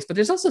growly voice, but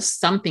there's also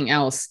something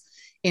else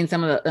in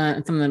some of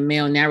the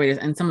male narrators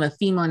and some of the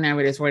female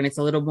narrators where it's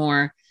a little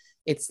more,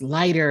 it's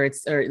lighter,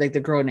 or like the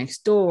girl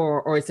next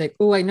door, or it's like,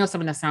 oh, I know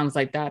someone that sounds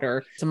like that,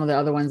 or some of the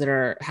other ones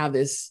that have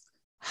this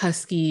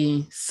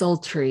husky,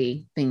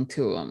 sultry thing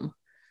to them,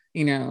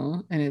 you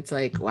know, and it's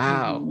like,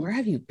 wow, where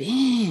have you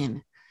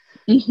been?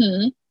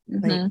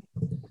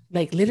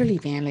 Like literally,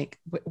 man, like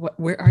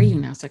where are you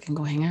now so I can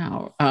go hang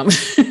out?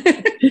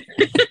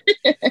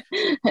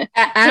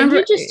 Can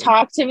you just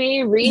talk to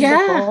me? Read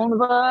the phone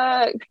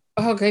book.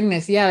 Oh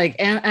goodness, yeah. Like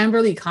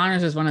Amber Lee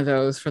Connors was one of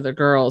those for the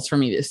girls for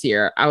me this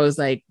year. I was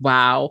like,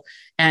 wow,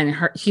 and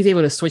she's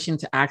able to switch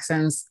into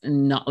accents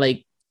and not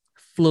like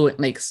fluent,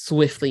 like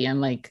swiftly, and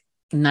like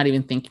not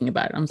even thinking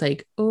about it. I was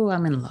like, oh,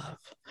 I'm in love.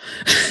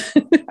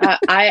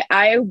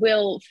 I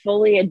will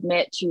fully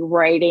admit to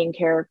writing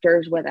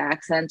characters with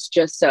accents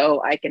just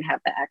so I can have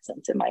the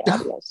accents in my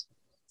audios.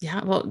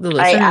 Yeah, well, the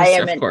listeners, I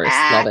am of course,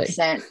 an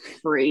accent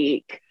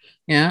freak.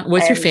 Yeah,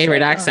 what's your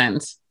favorite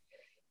accent?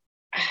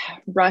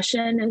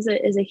 Russian is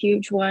a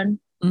huge one.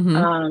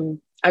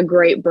 A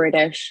great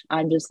British.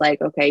 I'm just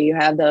like, okay, you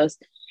have those,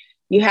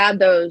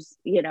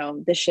 you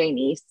know, the Shane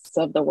Easts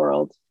of the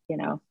world, you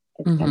know.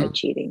 It's kind of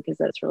cheating because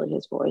that's really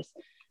his voice.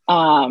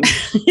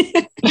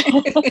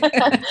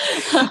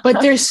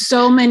 But there's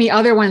so many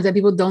other ones that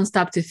people don't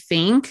stop to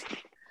think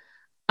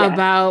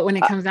about when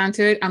it comes down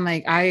to it. I'm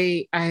like,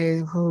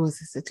 who is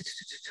this?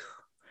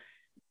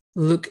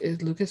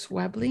 Lucas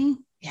Webley?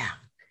 Yeah.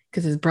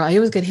 Because his brother, I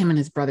always get him and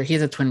his brother. He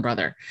has a twin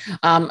brother.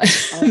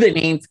 The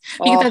names.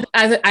 Because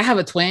I have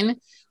a twin.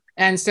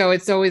 And so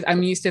it's always,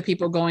 I'm used to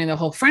people going the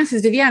whole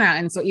Francis Viviana.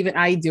 And so even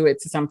I do it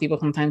to some people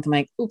sometimes. I'm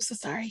like, oops, so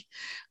sorry.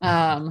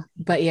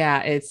 But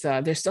yeah, it's,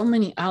 there's so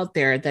many out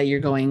there that you're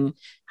going,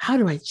 how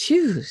do I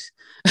choose?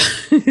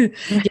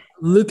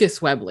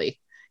 Lucas Webley.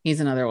 He's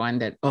another one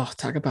that,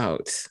 talk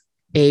about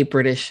a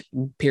British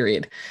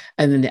period.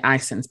 And then the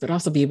accents, but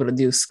also be able to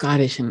do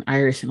Scottish and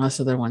Irish and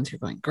also other ones you're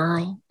going,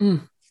 girl.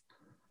 Who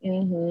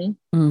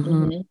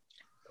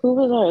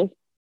was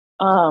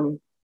I?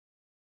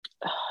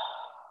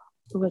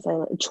 Who was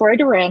I? Troy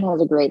Duran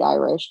has a great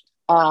Irish.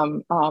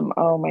 Oh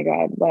my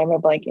God, why am I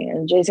blanking?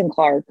 And Jason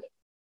Clark.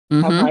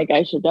 I'm like,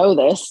 I should know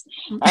this.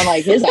 I'm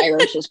like, his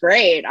Irish is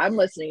great. I'm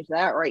listening to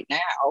that right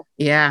now.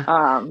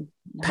 Yeah.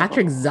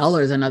 Patrick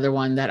Zeller is another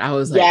one that I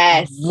was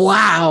like,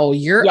 wow,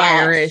 you're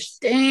Irish.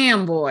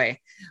 Damn, boy.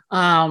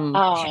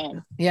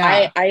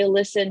 I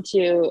listened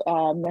to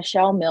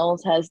Michelle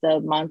Mills has the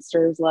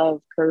Monsters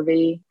Love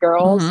Curvy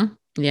Girls.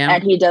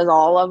 And he does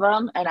all of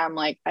them. And I'm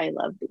like, I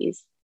love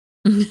these.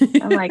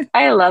 I'm like,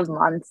 I love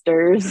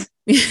monsters.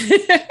 I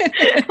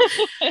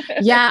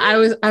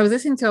was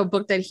listening to a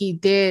book that he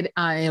did.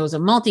 It was a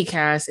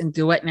multicast and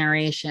duet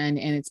narration,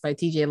 and it's by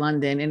TJ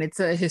London, and it's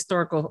a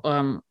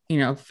historical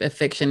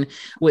fiction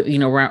with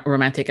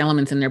romantic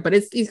elements in there, but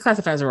he's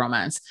classified as a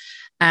romance.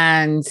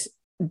 And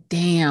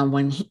damn,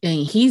 when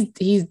he's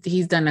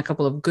done a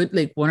couple of good,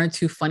 like one or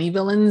two funny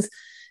villains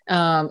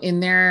in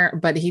there,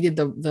 but he did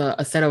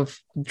a set of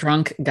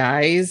drunk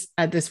guys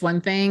at this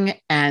one thing,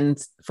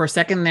 and for a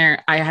second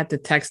there I had to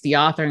text the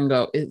author and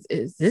go,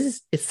 is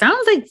this, it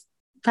sounds like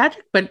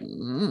Patrick, but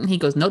he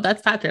goes, no,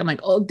 that's Patrick. I'm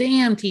like, oh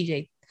damn,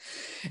 TJ.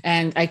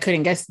 And I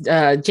couldn't guess.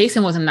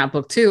 Jason was in that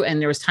book too,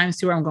 and there was times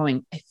too where I'm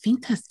going, I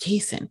think that's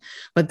Jason,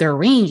 but their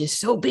range is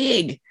so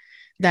big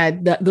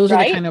that those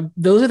are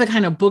the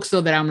kind of books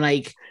though that I'm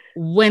like,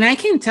 when I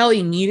can tell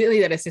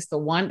immediately that it's just the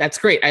one, that's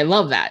great, I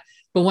love that.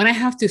 But when I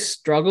have to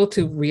struggle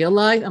to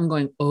realize, I'm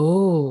going,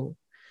 oh,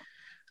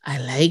 I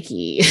like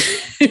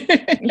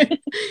it.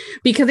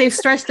 Because they've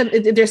stressed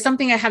that there's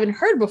something I haven't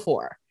heard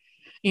before,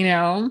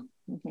 because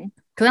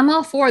I'm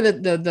all for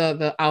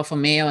the alpha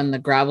male and the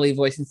gravelly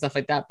voice and stuff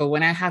like that. But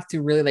when I have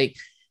to really like,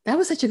 that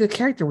was such a good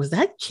character. Was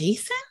that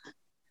Jason?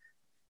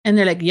 And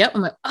they're like, yep.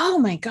 I'm like, oh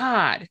my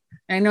God.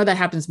 And I know that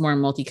happens more in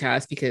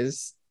multicast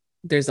because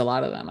there's a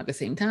lot of them at the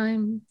same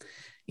time.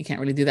 You can't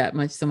really do that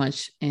so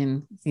much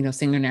in,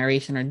 singer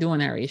narration or dual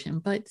narration,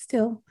 but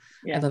still,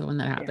 I love it when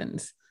that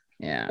happens.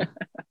 Yeah.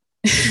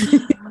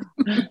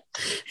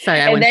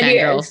 Sorry, I went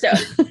fangirl.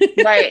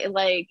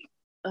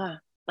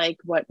 Like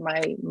what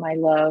my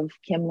love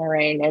Kim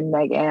Lorraine and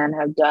Meg Ann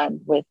have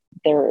done with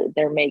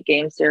their Make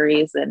Game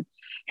series, and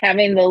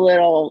having the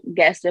little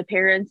guest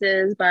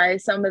appearances by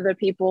some of the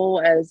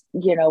people as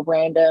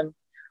random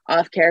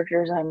off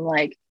characters. I'm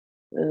like,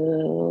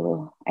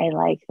 ooh, I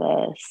like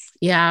this.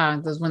 Yeah,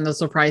 when those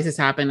surprises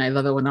happen, I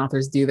love it when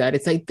authors do that.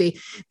 It's like they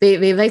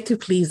like to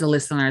please the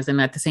listeners, and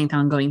at the same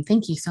time going,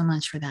 thank you so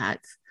much for that.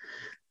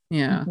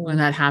 Yeah, when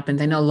that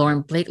happens. I know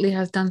Lauren Blakely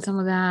has done some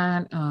of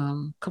that.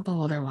 A couple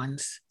of other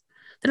ones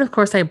that of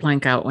course I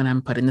blank out when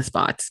I'm put in the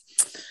spots.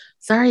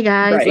 Sorry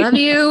guys, love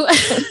you.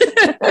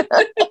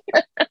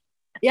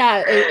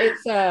 Yeah,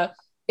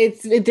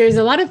 it's there's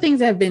a lot of things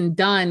that have been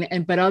done,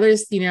 but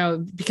others,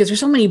 because there's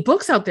so many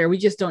books out there, we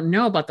just don't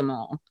know about them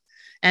all.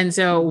 And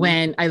so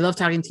when I love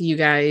talking to you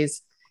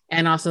guys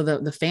and also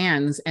the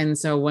fans, and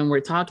so when we're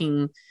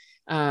talking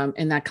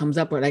and that comes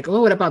up, we're like,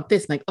 oh, what about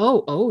this? I'm like,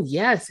 oh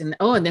yes, and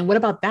then what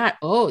about that?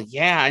 Oh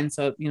yeah. And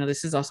so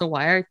this is also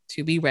why our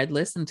to be read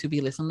lists and to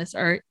be listen lists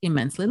are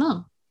immensely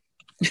long.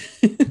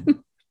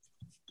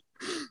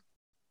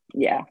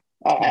 Yeah.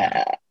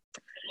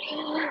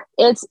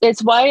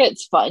 It's why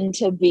it's fun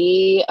to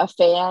be a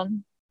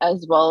fan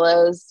as well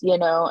as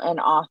an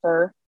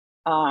author.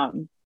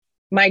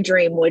 My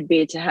dream would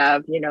be to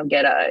have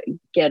get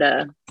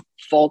a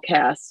full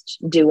cast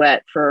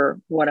duet for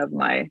one of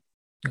my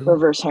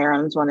reverse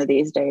harems one of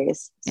these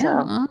days.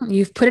 So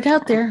you've put it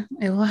out there,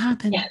 it will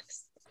happen.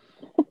 Yes.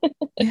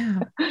 Yeah.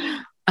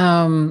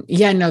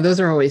 Yeah, no, those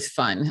are always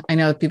fun. I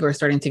know people are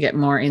starting to get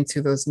more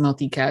into those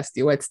multicast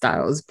duet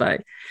styles,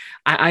 but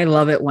I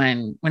love it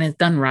when it's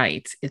done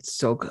right. It's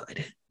so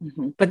good.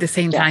 Mm-hmm. But at the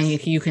same time,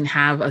 you can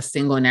have a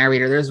single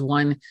narrator. There's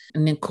one,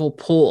 Nicole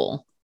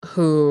Poole,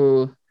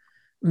 who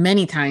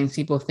many times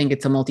people think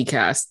it's a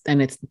multicast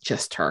and it's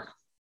just her.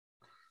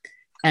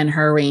 And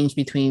her range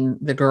between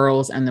the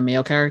girls and the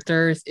male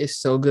characters is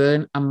so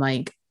good. I'm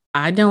like,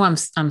 I know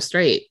I'm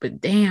straight,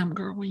 but damn,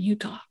 girl, when you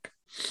talk.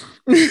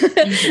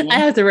 I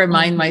have to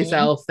remind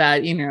myself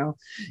that, you know,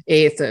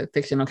 A, it's a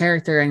fictional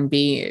character, and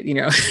B, you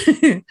know,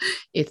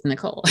 it's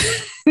Nicole.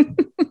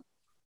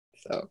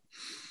 So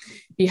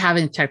if you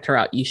haven't checked her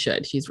out, you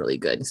should. She's really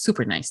good.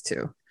 Super nice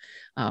too.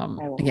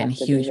 Again,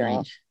 huge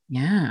range.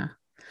 Yeah.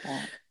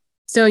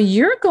 So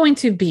you're going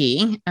to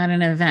be at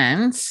an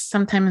event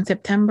sometime in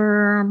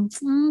September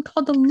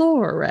called The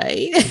Lore,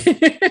 right?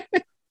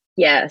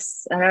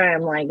 Yes. And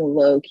I'm like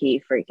low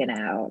key freaking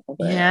out.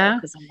 Yeah.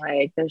 Because I'm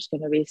like, there's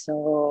going to be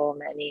so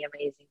many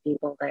amazing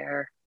people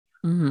there.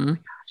 Mm-hmm. Oh my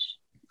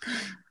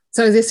gosh.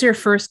 So is this your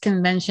first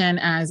convention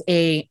as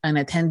an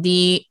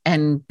attendee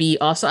and B,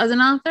 also as an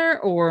author,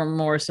 or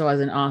more so as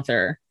an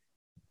author?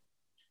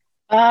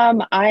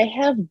 I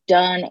have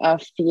done a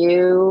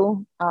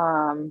few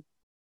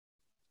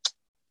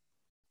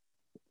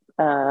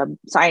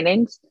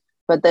signings,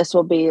 but this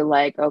will be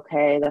like,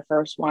 okay, the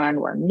first one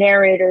where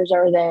narrators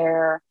are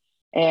there,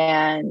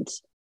 and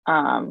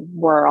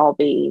where I'll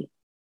be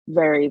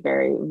very,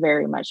 very,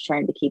 very much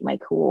trying to keep my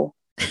cool,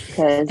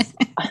 because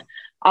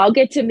I'll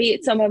get to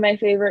meet some of my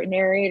favorite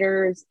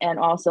narrators and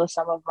also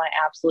some of my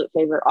absolute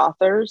favorite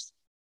authors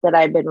that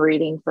I've been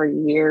reading for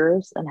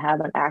years and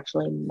haven't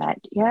actually met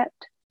yet.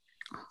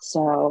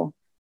 So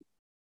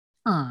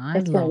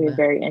it's going to be a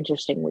very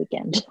interesting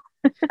weekend.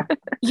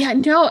 Yeah,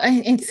 no,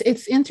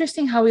 it's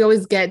interesting how we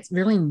always get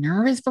really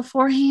nervous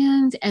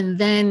beforehand, and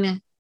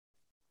then,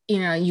 you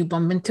know, you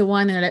bump into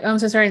one and they're like, oh, I'm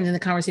so sorry, and then the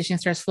conversation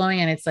starts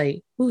flowing and it's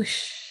like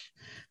whoosh,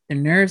 the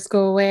nerves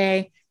go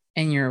away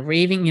and you're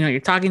raving, you know, you're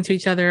talking to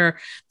each other,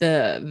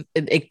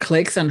 it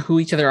clicks on who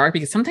each other are,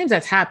 because sometimes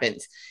that's happened.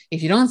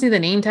 If you don't see the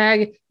name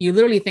tag, you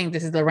literally think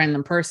this is the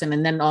random person,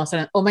 and then all of a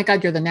sudden, oh my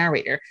god, you're the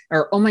narrator,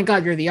 or oh my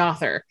god, you're the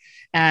author.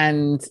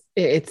 And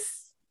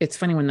it's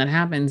funny when that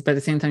happens, but at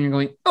the same time, you're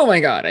going, oh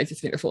my God, I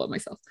just made a fool of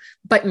myself.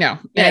 But no.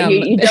 Yeah,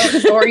 you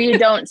don't, or you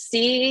don't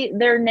see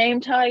their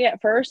name tag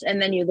at first, and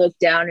then you look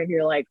down and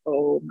you're like,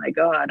 oh my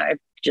God, I've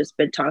just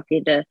been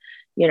talking to,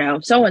 you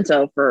know,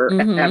 so-and-so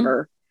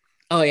forever.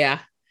 Oh yeah.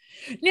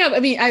 No, I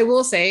mean, I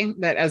will say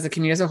that as a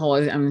community as a whole,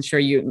 I'm sure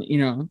you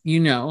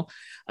know,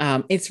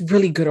 it's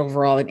really good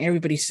overall, and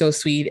everybody's so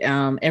sweet.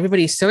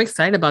 Everybody's so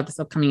excited about this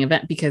upcoming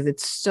event because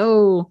it's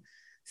so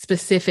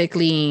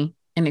specifically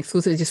and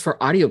exclusively just for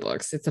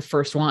audiobooks. It's the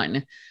first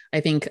one. I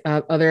think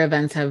other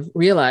events have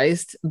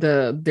realized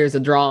there's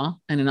a draw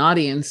and an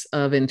audience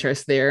of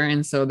interest there,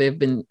 and so they've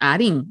been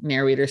adding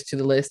narrators to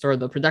the list, or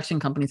the production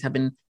companies have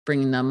been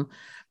bringing them.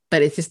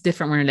 But it's just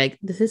different when you're like,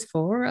 this is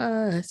for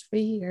us, for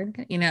you,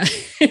 you know.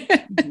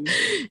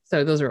 Mm-hmm.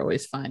 So those are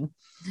always fun.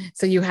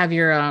 So you have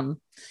your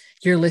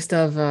list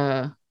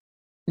of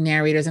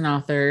narrators and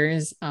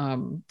authors,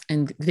 and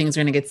things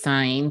are going to get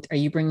signed. Are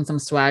you bringing some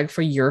swag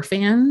for your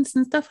fans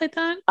and stuff like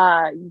that?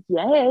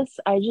 Yes,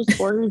 I just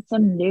ordered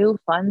some new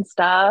fun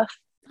stuff.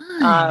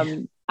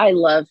 I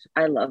love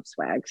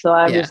swag, so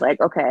I'm just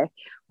like, okay,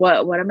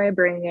 what am I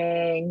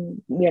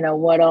bringing, you know,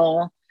 what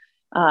all,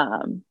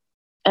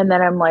 and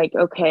then I'm like,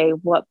 okay,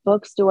 what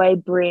books do I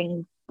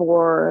bring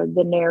for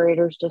the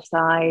narrators to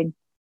sign,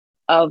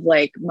 of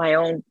like my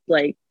own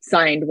like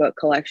signed book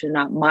collection,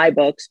 not my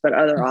books, but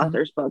other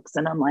authors' books.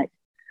 And I'm like,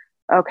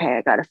 okay,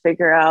 I got to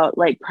figure out,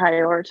 like,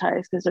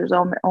 prioritize, because there's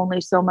only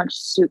so much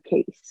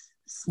suitcase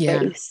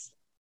space.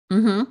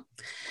 Yeah.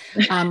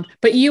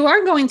 But you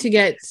are going to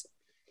get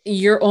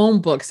your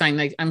own book signed.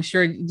 Like, I'm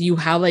sure you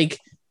have like,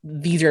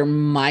 these are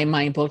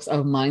my books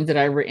of mine that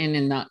I've written,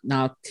 and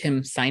not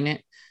Tim sign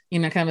it, you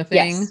know, kind of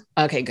thing. Yes.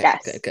 Okay, good,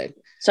 yes. good.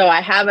 So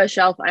I have a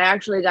shelf. I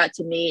actually got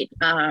to meet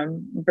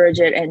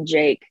Bridget and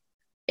Jake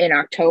in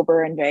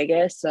October in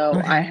Vegas. So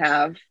I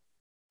have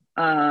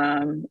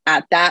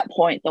at that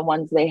point the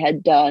ones they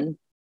had done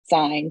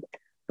signed,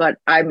 but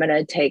I'm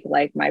gonna take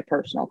like my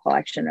personal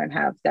collection and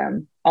have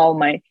them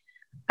I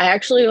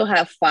actually will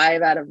have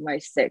 5 out of my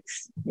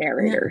 6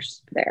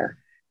 narrators there.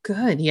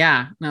 Good.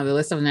 Yeah. No, the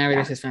list of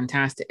narrators is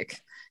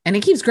fantastic, and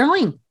it keeps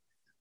growing,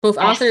 both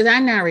authors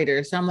and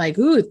narrators. So I'm like,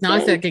 ooh, now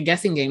it's like a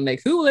guessing game,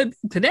 like who would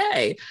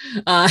today?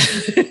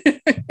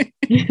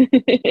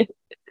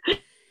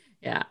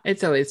 Yeah,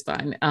 it's always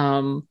fun.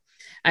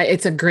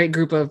 It's a great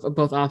group of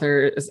both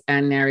authors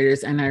and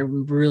narrators, and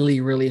I'm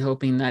really, really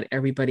hoping that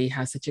everybody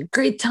has such a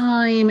great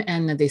time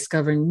and that they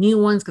discover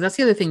new ones, because that's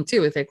the other thing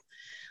too. It's like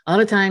a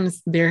lot of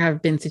times there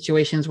have been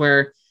situations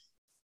where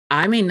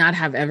I may not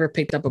have ever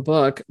picked up a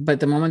book, but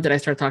the moment that I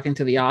start talking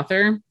to the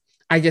author,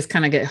 I just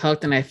kind of get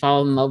hooked and I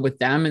fall in love with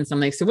them. And so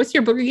I'm like, so what's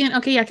your book again?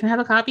 Okay, yeah, can I have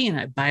a copy? And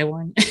I buy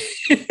one.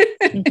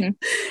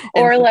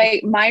 Or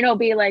like mine will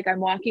be like I'm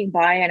walking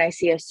by and I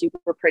see a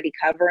super pretty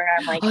cover and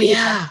I'm like, oh ooh,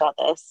 tell me about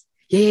this.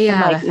 yeah,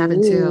 I'm like, that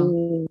happened too.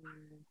 ooh.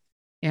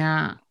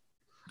 Yeah.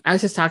 I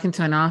was just talking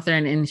to an author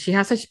and she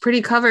has such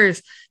pretty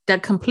covers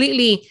that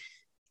completely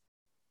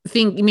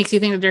makes you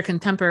think that they're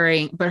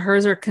contemporary, but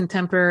hers are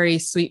contemporary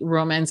sweet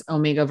romance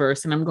omega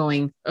verse. And I'm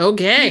going,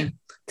 okay,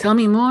 tell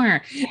me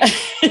more.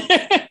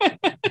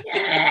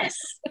 Yes.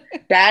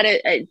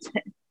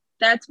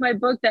 That's my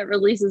book that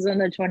releases on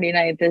the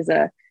 29th is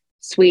a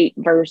sweet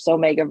verse,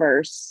 omega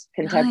verse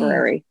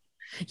contemporary.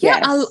 Nice. Yeah.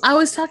 Yes. I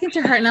was talking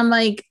to her and I'm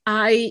like,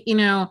 I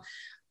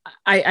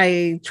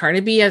try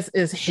to be as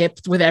hip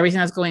with everything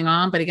that's going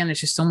on, but again, there's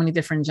just so many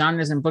different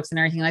genres and books and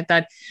everything like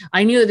that.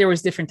 I knew that there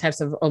was different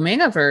types of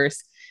omega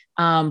verse,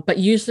 but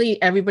usually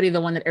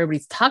the one that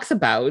everybody talks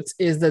about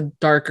is the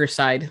darker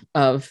side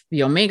of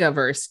the omega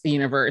verse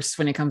universe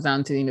when it comes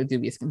down to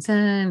dubious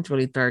consent,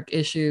 really dark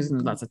issues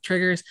and lots of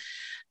triggers.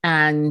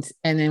 And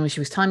then when she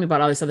was telling me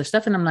about all this other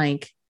stuff, and I'm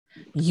like,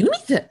 you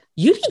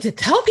need to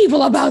tell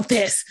people about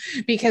this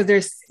because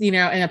there's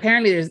and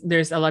apparently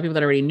there's a lot of people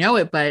that already know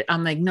it, but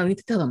I'm like, no, you need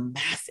to tell the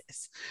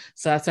masses.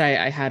 So that's why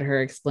I had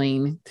her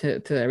explain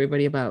to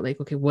everybody about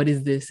like, okay, what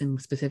is this in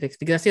specifics,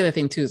 because that's the other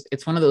thing too, is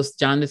it's one of those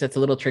genres that's a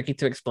little tricky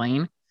to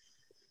explain,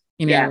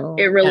 Yeah,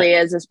 it really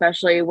is,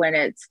 especially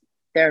when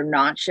they're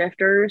not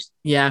shifters,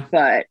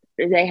 but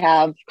they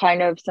have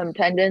kind of some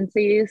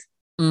tendencies.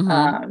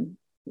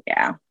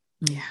 Yeah,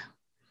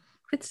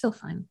 it's still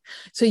fun.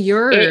 So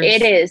yours,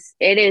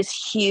 it is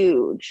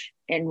huge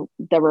in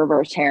the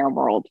reverse harem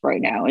world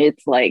right now.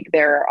 It's like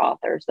there are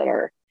authors that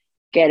are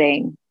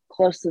getting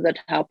close to the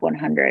top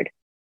 100.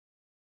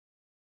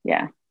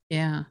 Yeah.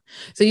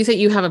 So you say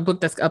you have a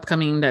book that's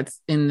upcoming that's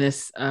in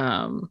this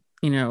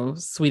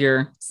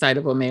sweeter side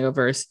of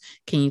Omegaverse.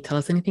 Can you tell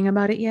us anything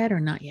about it yet or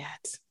not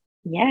yet?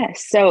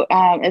 Yes. So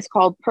it's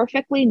called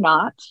Perfectly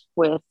Not,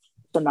 with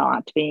the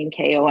knot being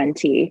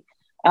KONT.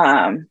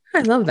 I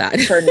love that.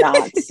 For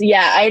knots.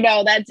 Yeah, I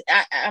know.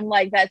 I'm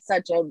like, that's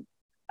such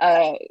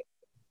a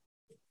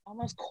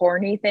almost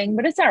corny thing,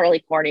 but it's not really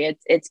corny.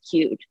 It's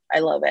cute. I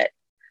love it.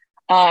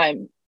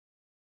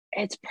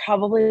 It's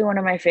probably one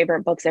of my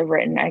favorite books I've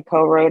written. I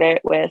co-wrote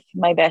it with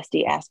my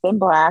bestie Aspen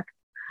Black.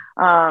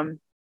 And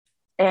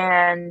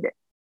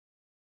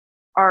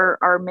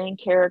our main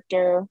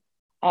character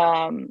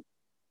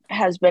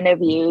has been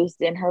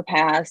abused in her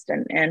past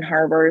and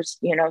harbors,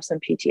 some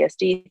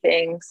PTSD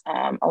things,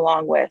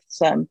 along with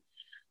some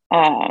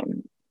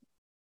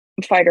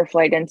fight or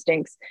flight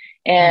instincts.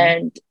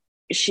 And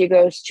she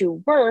goes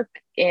to work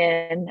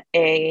in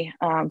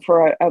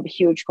for a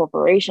huge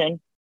corporation.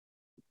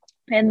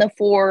 And the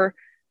 4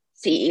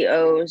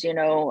 CEOs,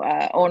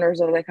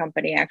 owners of the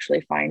company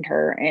actually find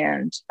her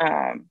and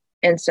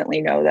instantly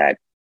know that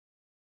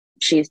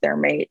she's their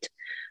mate.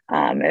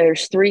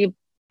 There's 3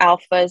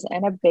 alphas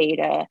and a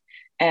beta,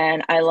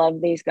 and I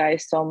love these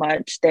guys so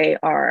much. They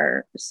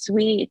are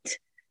sweet,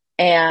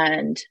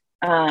 and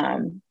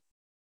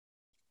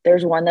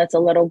there's one that's a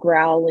little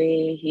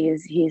growly.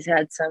 He's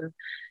had some.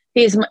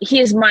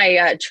 He's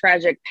my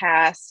tragic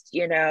past,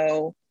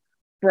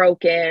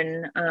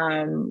 broken.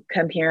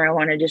 Come here, I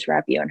want to just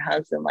wrap you in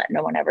hugs and let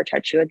no one ever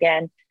touch you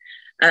again.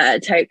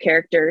 Type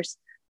characters,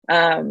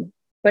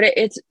 but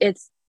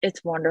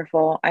it's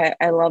wonderful.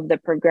 I love the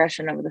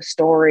progression of the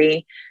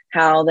story,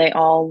 how they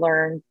all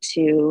learn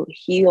to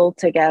heal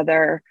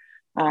together,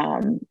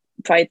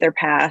 fight their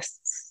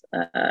pasts,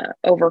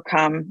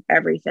 overcome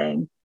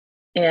everything,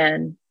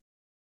 and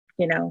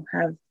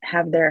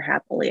have their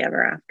happily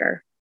ever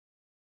after.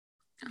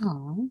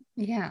 Oh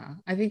yeah,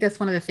 I think that's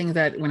one of the things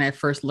that when I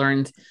first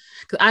learned,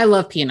 because I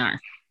love PNR.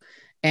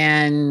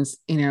 And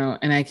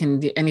and I can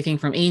do anything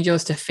from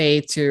angels to fae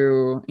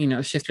to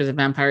shifters and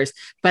vampires,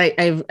 but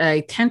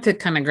I tend to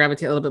kind of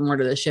gravitate a little bit more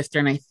to the shifter,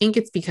 and I think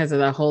it's because of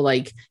the whole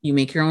like you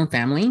make your own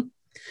family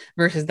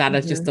versus that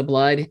as just the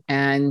blood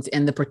and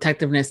the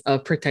protectiveness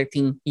of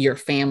protecting your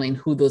family and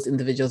who those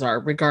individuals are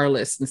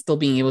regardless, and still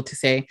being able to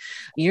say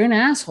you're an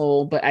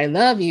asshole but I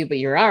love you, but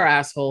you're our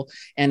asshole,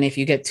 and if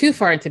you get too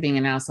far into being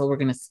an asshole we're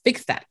going to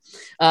fix that.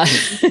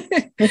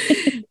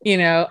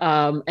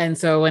 And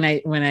so when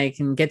I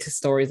can get to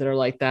stories that are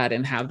like that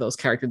and have those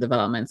character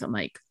developments, I'm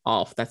like,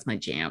 oh, that's my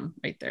jam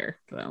right there.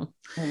 So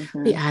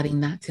I'll be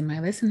adding that to my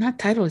list, and that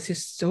title is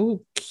just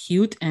so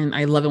cute, and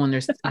I love it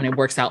when it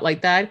works out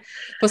like that.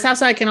 Plus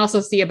also I can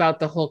also see about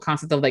the whole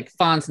concept of like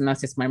fonts, and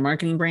that's just my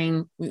marketing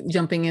brain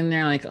jumping in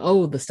there, like,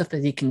 oh, the stuff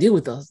that you can do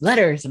with those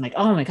letters. I'm like,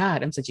 oh my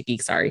god, I'm such a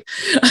geek, sorry.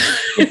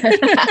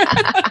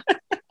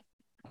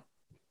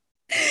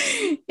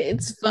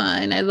 It's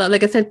fun. I love,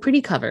 like I said,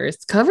 pretty covers.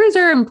 Covers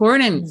are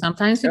important.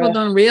 Sometimes people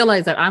don't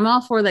realize that. I'm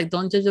all for like,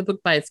 don't judge a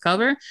book by its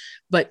cover,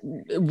 but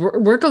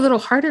work a little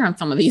harder on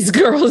some of these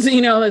girls,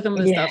 like some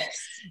of the stuff,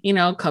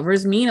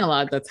 covers mean a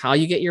lot. That's how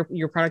you get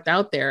your product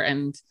out there.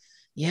 And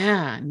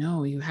yeah,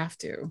 no, you have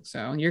to.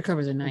 So your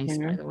covers are nice,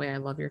 by the way. I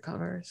love your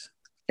covers.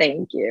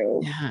 Thank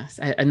you. Yes,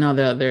 I know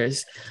that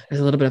there's a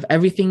little bit of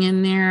everything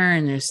in there,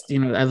 and there's,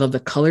 I love the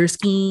color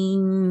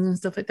schemes and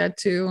stuff like that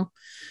too,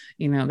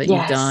 that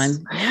you've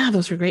done. Yeah,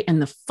 those were great.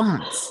 And the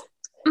fonts.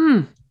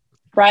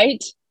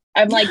 Right?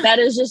 I'm like, that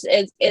is just,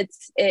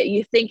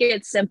 you think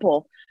it's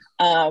simple,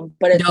 but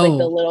it's like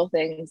the little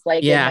things,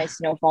 like in my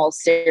Snowfall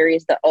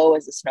series, the O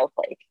is a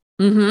snowflake.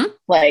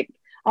 Like,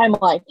 I'm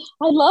like,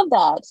 I love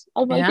that.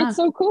 I'm like, it's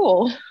so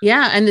cool.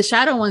 Yeah. And the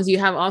shadow ones, you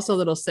have also a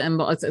little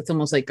symbol. It's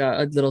almost like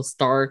a little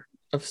star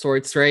of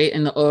sorts, right?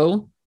 And the O,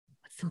 what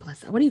symbol is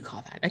that? What do you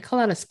call that? I call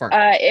that a spark.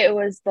 It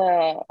was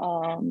the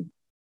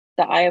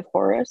Eye of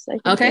Horus, I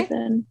think. Okay.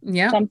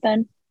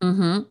 Something.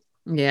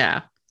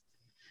 Yeah.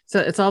 So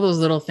it's all those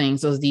little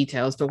things, those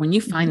details. But when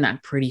you find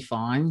that pretty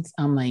font,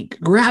 I'm like,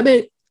 grab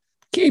it,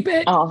 keep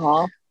it.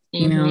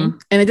 And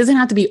it doesn't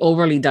have to be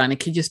overly done. It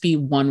could just be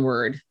one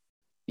word.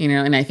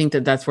 And I think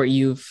that's where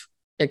you've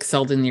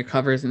excelled in your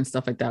covers and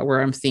stuff like that, where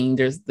I'm seeing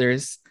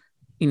there's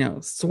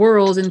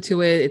swirls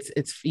into it.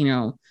 It's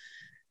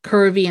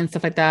curvy and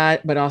stuff like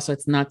that, but also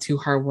it's not too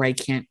hard where I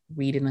can't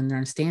read it and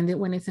understand it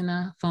when it's in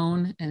a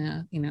phone and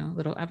a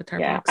little avatar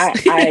box.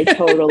 I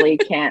totally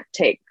can't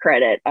take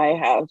credit. I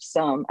have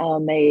some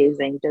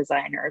amazing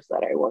designers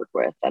that I work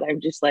with that I'm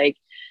just like,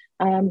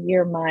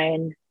 you're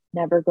mine.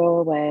 Never go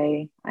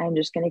away. I'm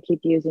just going to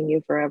keep using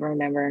you forever,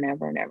 never,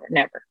 never, never,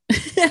 never.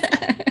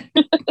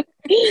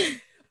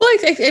 Well,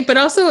 but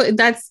also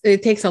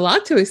it takes a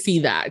lot to see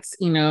that,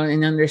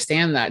 and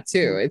understand that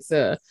too. It's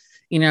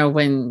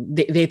when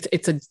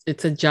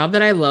it's a job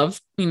that I love,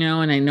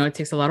 and I know it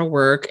takes a lot of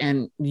work,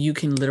 and you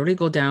can literally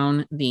go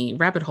down the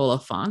rabbit hole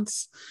of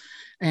fonts,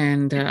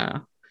 and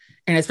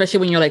especially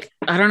when you're like,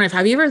 I don't know,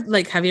 have you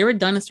ever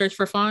done a search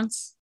for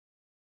fonts?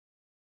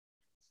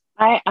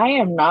 I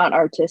am not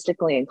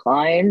artistically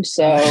inclined.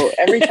 So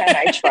every time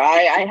I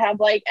try, I have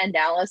like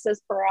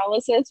analysis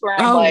paralysis where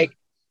I'm like,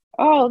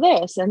 oh,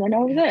 this, and then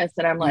this.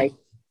 And I'm like,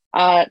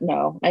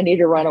 no, I need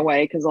to run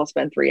away because I'll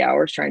spend 3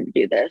 hours trying to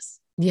do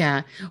this.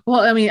 Yeah. Well,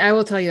 I mean, I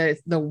will tell you,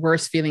 the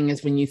worst feeling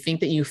is when you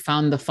think that you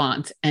found the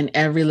font and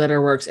every letter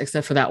works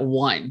except for that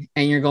one.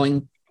 And you're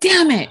going,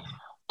 damn it.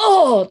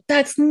 Oh,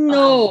 that's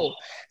no.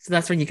 So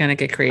that's when you kind of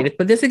get creative.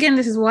 But this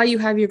is why you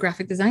have your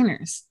graphic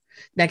designers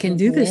that can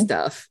do this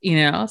stuff,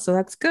 so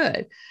that's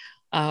good.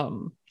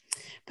 But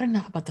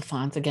enough about the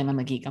fonts. Again, I'm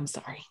a geek. I'm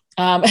sorry.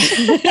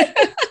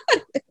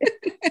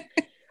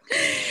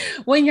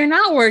 When you're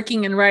not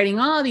working and writing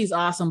all these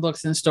awesome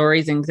books and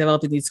stories and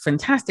developing these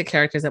fantastic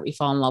characters that we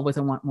fall in love with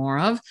and want more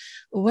of,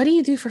 what do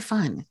you do for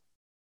fun?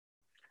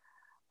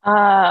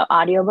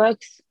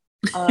 Audiobooks.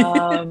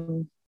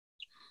 I'm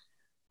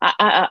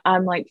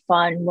like,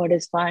 fun. What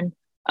is fun?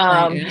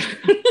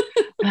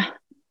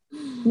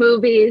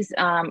 Movies.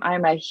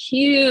 I'm a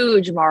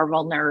huge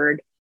Marvel nerd.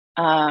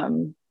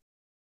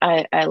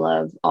 I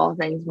love all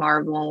things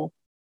Marvel.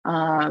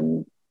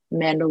 Mandalorian,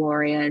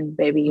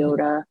 Baby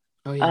Yoda.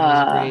 Oh yeah,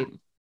 that's great.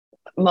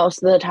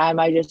 Most of the time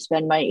I just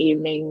spend my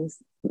evenings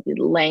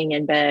laying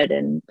in bed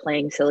and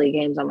playing silly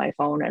games on my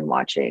phone and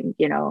watching,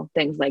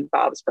 things like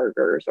Bob's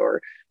Burgers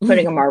or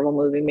putting a Marvel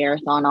movie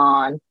marathon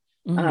on.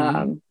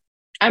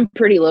 I'm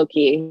pretty low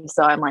key,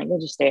 so I'm like,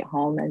 I'll just stay at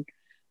home.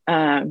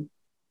 And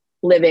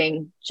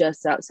living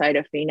just outside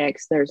of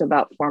Phoenix, there's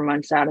about 4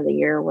 months out of the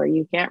year where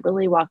you can't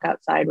really walk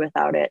outside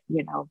without it,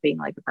 being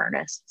like a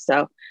furnace.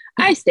 So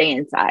I stay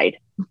inside.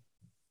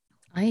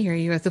 I hear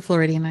you. As a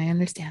Floridian, I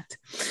understand.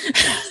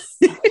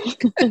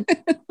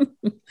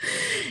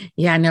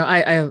 Yeah,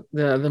 no,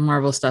 the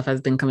Marvel stuff has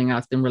been coming out.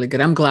 It's been really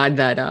good. I'm glad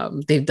that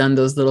they've done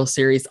those little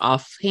series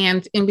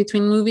offhand in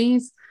between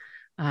movies.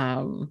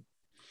 And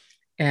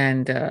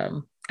I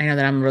know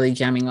that I'm really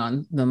jamming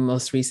on the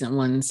most recent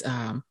ones.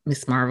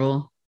 Miss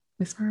Marvel.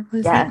 Miss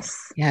Marvel,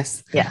 yes.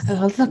 I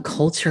love the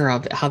culture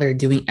of how they're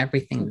doing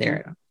everything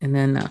there. And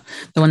then the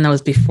one that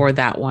was before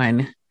that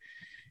one,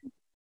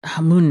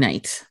 Moon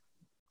Knight.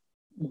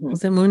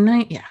 Was it Moon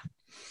Knight?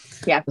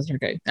 Yeah, those are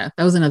great. That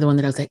was another one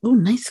that I was like, oh,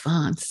 nice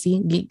font.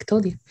 See, geek,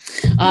 told you.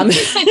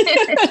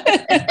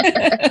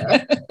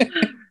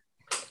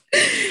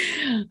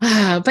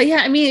 But yeah,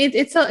 I mean,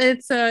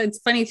 it's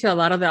funny too. A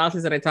lot of the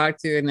authors that I talk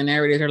to and the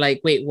narrators are like,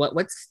 wait,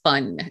 what's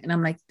fun? And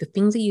I'm like, the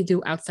things that you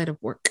do outside of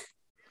work.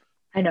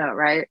 I know,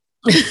 right?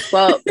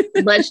 Well,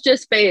 let's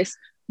just face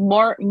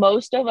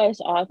most of us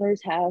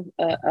authors have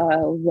a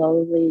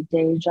lowly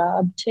day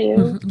job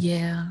too.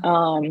 Yeah.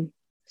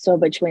 So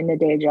between the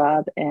day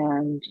job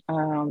and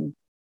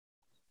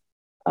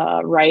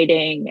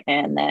writing,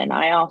 and then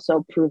I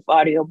also proof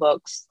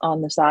audiobooks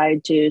on the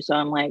side too. So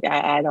I'm like,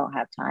 I don't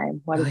have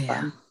time. What is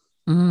fun?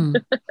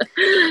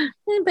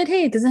 But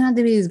hey, it doesn't have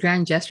to be these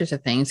grand gestures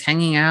of things.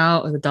 Hanging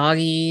out with the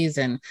doggies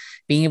and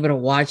being able to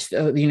watch,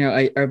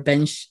 our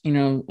bench,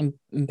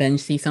 bench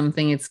see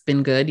something. It's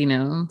been good,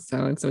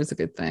 so it's always a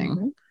good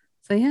thing.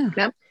 So yeah.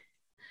 Yep.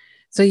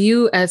 So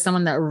you, as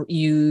someone that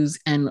use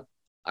and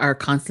are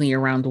constantly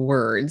around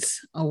words,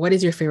 what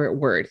is your favorite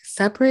word?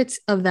 Separate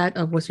of that,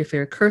 of what's your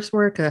favorite curse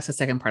word? Because that's the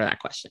second part of that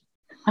question.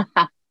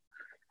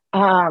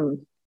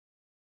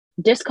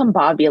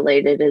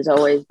 discombobulated has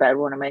always been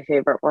one of my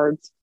favorite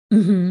words.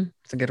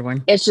 It's a good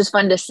one. It's just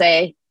fun to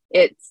say.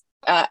 It's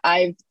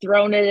I've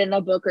thrown it in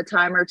a book a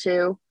time or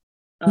two,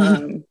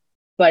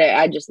 but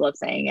I just love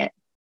saying it.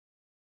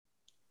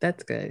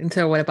 That's good. And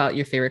so what about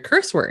your favorite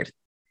curse word?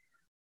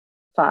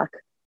 Fuck.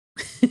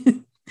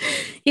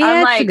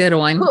 Yeah, it's a good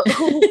one.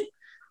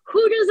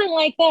 Who doesn't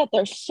like that?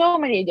 There's so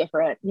many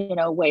different,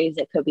 ways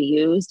it could be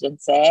used and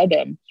said.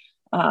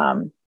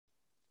 And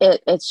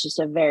it's just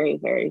a very,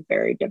 very,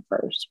 very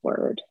diverse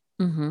word.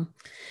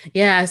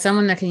 Yeah,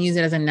 someone that can use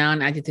it as a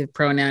noun, adjective,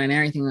 pronoun, and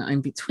everything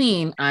in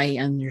between, I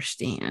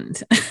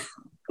understand.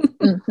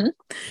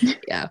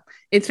 Yeah,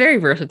 it's very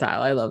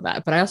versatile. I love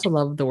that. But I also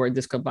love the word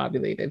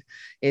discombobulated.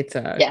 It's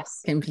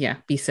yes, can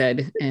be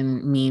said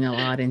and mean a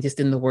lot, and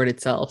just in the word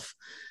itself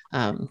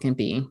can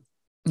be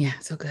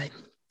so good.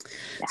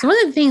 Yeah. So one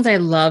of the things I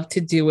love to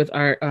do with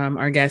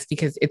our guests,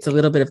 because it's a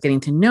little bit of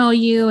getting to know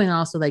you and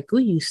also like, ooh,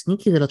 you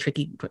sneaky little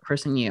tricky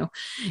person, you,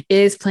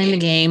 is playing the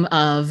game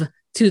of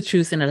two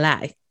truths and a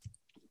lie,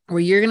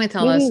 where you're going to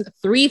tell us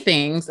 3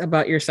 things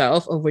about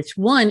yourself, of which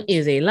one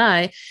is a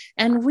lie,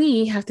 and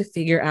we have to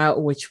figure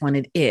out which one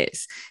it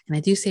is. And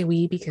I do say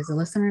we because the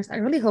listeners, I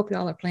really hope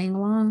y'all are playing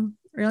along,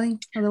 really.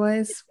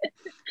 Otherwise,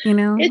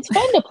 it's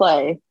fun to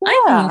play. Yeah.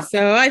 I think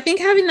so. I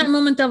think having that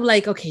moment of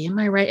like, okay, am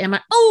I right? Am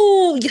I?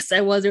 Oh, yes, I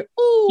was. Or,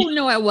 oh,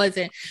 no, I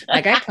wasn't.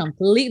 Like I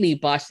completely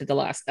botched it the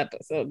last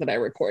episode that I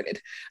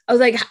recorded. I was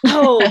like,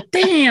 oh,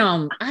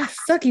 damn, I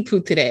sucky poo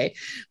today.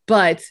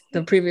 But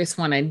the previous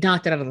one, I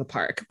knocked it out of the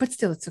park. But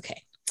still, it's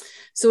okay.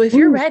 So if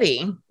you're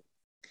ready,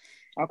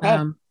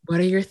 okay. What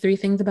are your 3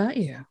 things about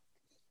you?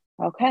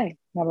 Okay.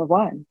 Number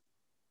 1,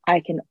 I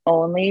can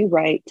only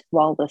write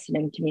while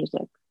listening to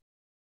music.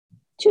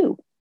 2,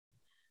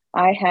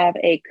 I have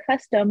a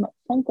custom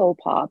Funko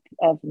Pop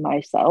of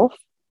myself.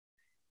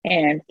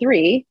 And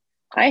 3,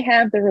 I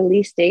have the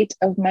release date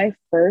of my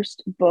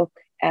first book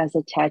as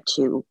a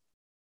tattoo.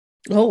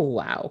 Oh,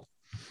 wow.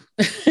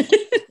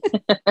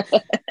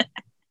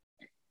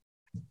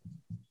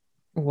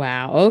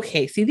 Wow.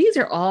 Okay. See, these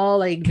are all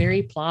like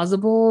very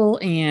plausible,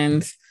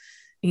 and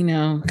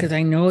because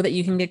I know that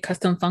you can get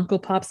custom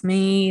Funko Pops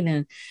made,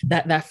 and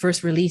that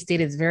first release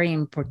date is very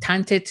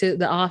important to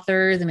the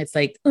authors, and it's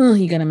like,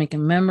 you gotta make it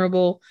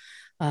memorable.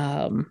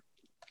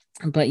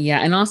 But yeah,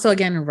 and also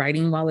again,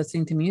 writing while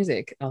listening to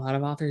music. A lot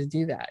of authors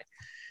do that.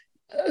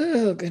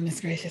 Oh,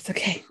 goodness gracious.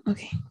 Okay.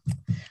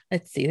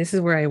 Let's see. This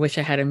is where I wish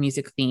I had a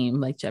music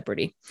theme like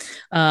Jeopardy.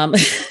 You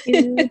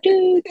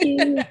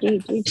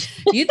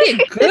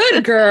did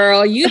good,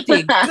 girl. You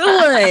did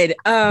good.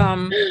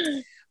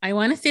 I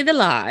want to say the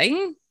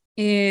lie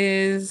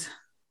is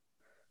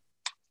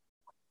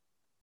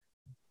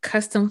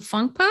custom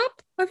Funk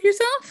Pop of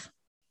yourself.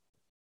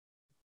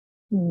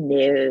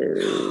 No.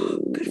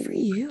 Good for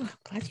you. I'm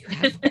glad you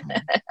have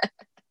one.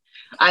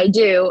 I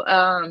do.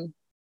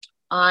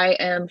 I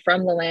am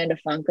from the land of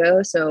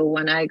Funko. So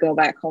when I go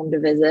back home to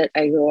visit,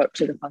 I go up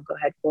to the Funko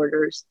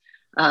headquarters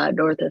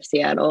north of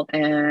Seattle,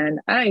 and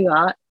I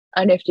got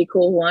a nifty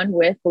cool one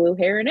with blue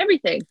hair and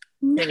everything.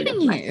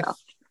 Nice.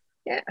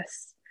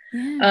 Yes.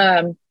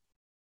 Yeah.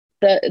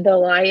 The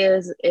lie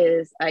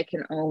is I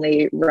can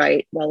only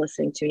write while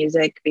listening to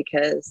music,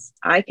 because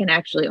I can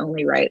actually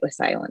only write with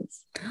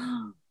silence.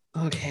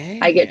 Okay.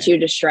 I get too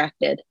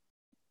distracted.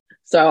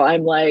 So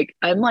I'm like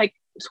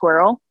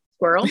squirrel.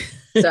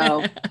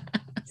 So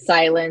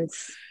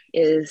silence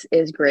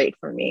is great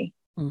for me.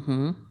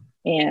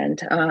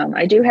 And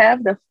I do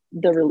have the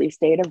release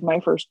date of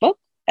my first book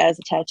as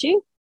a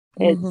tattoo.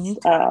 It's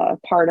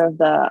part of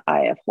the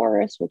Eye of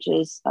Horus, which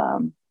is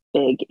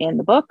big in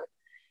the book,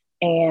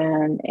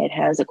 and it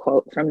has a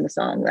quote from the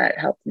song that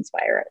helped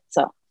inspire it.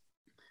 So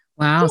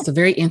wow, so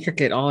very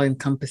intricate, all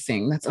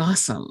encompassing. That's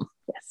awesome.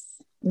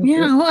 Yes.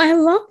 Yeah, well, I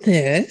love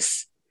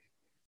this.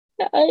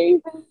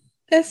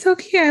 That's so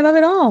cute. I love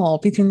it all,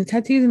 between the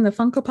tattoos and the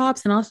Funko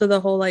Pops, and also the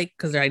whole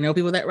because I know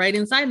people that write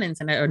in silence,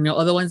 and I know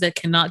other ones that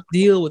cannot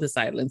deal with the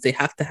silence. They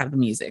have to have the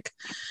music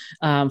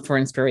for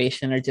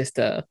inspiration, or just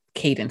a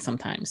cadence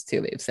sometimes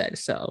too, they've said.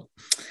 So,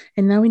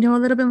 and now we know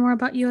a little bit more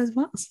about you as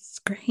well. So it's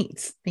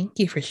great. Thank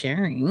you for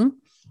sharing.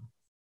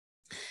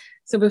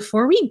 So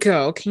before we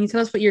go, can you tell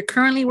us what you're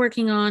currently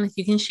working on, if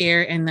you can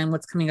share, and then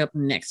what's coming up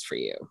next for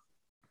you?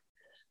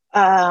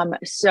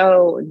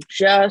 So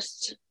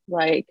just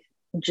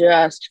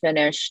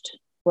finished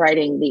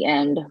writing the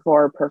end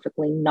for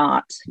Perfectly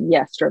Not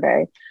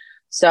yesterday.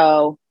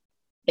 So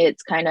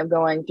it's kind of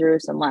going through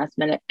some last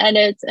minute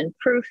edits and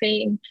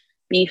proofing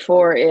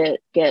before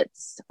it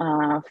gets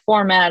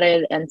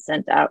formatted and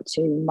sent out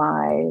to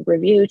my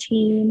review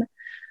team.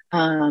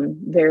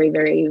 Very,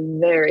 very,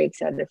 very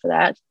excited for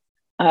that.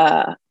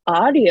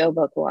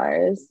 Audiobook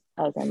wise,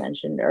 as I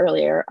mentioned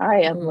earlier,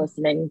 I am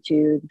listening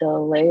to the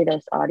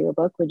latest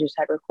audiobook we just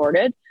had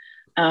recorded.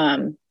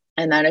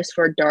 And that is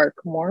for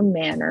Darkmoor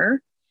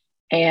Manor.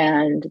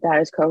 And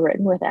that is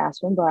co-written with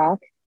Aspen Black.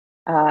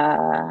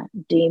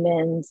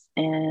 Demons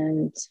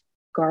and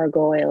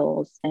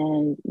gargoyles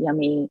and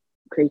yummy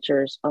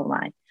creatures. Oh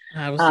my.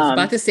 I was just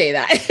about to say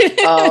that.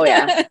 Oh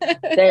yeah.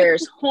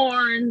 There's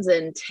horns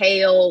and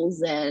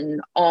tails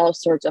and all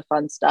sorts of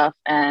fun stuff.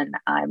 And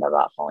I'm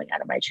about falling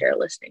out of my chair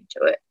listening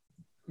to it.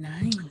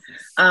 Nice.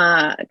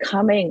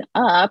 Coming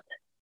up,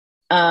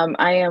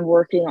 I am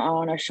working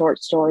on a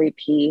short story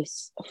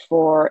piece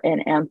for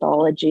an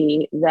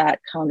anthology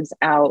that comes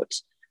out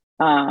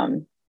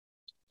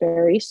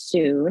very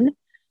soon.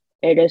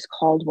 It is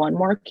called One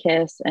More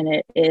Kiss, and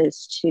it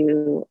is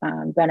to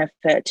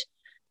benefit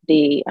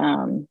the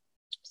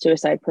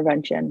suicide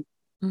prevention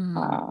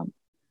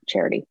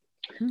charity.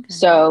 Okay.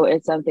 So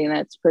it's something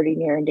that's pretty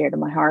near and dear to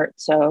my heart.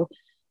 So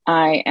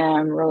I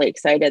am really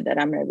excited that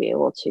I'm going to be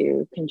able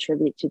to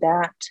contribute to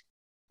that.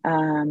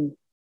 I'm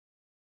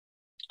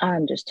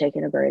just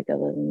taking a break.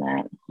 Other than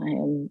that, I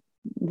am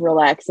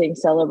relaxing,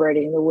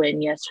 celebrating the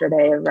win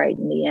yesterday of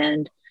writing the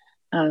end.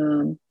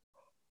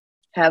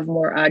 Have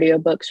more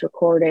audiobooks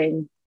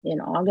recording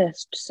in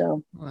August.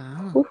 So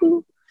wow.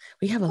 Woo-hoo.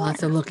 We have a lot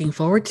to looking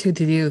forward to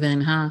do then,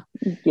 huh?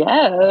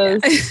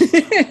 Yes.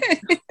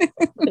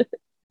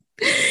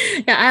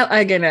 Yeah,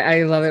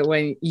 I love it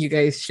when you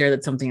guys share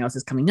that something else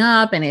is coming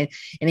up and it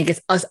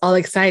gets us all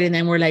excited, and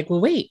then we're like, well,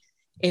 wait,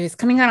 if it's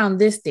coming out on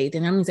this date,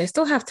 then that means I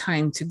still have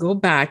time to go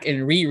back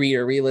and reread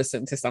or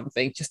re-listen to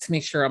something just to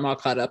make sure I'm all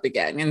caught up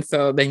again. And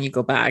so then you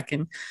go back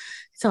and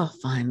it's all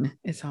fun.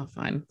 It's all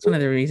fun. It's one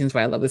of the reasons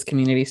why I love this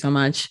community so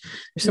much.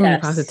 There's so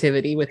much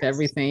positivity with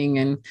everything.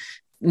 And,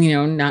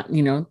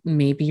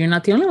 maybe you're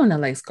not the only one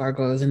that likes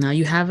gargoyles. And now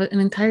you have an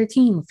entire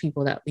team of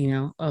people that,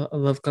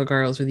 love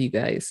gargoyles with you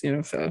guys,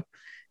 so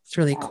it's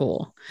really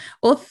cool.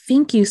 Well,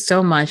 thank you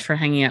so much for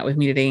hanging out with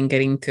me today and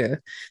getting to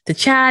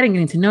chat and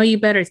getting to know you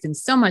better. It's been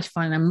so much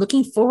fun. I'm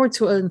looking forward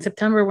to it in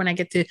September when I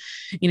get to,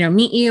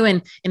 meet you.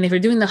 And if we're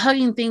doing the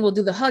hugging thing, we'll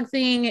do the hug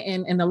thing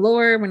and the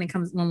lore when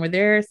we're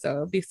there. So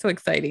it'll be so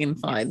exciting and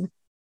fun.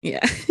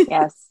 Yeah.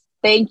 Yes.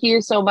 Thank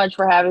you so much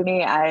for having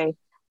me. I've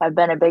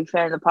been a big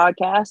fan of the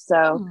podcast.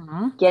 So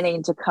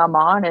getting to come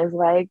on is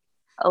like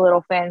a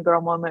little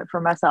fangirl moment for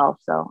myself.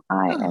 So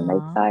I am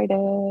excited.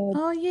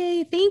 Oh,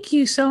 yay. Thank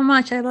you so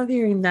much. I love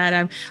hearing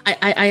that.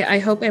 I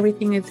hope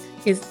everything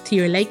is to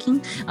your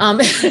liking.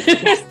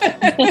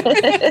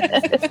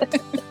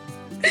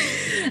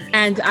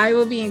 And I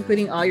will be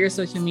including all your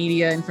social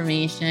media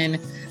information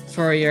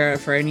for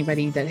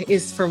anybody that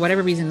is, for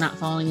whatever reason, not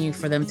following you,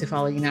 for them to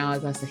follow you now.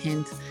 That's a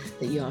hint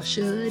that you all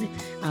should,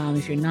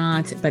 if you're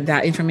not. But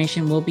that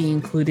information will be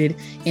included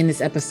in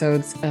this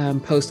episode's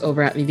post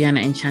over at Viviana,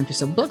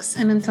 Enchantress of Books.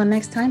 And until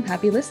next time,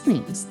 happy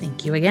listenings.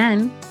 Thank you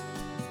again.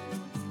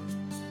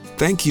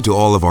 Thank you to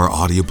all of our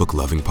Audiobook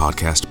Loving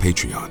Podcast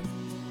Patreon.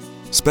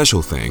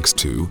 Special thanks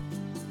to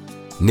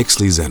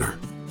Nixley Zenner,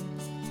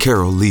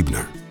 Carol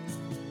Liebner,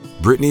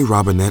 Brittany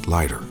Robinette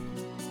Leiter,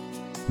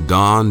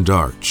 Dawn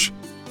Darch,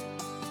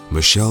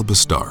 Michelle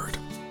Bastard.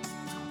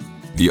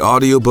 The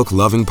Audiobook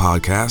Loving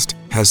Podcast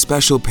has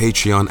special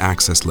Patreon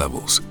access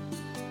levels.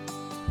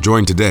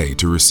 Join today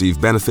to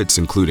receive benefits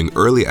including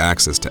early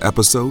access to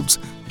episodes,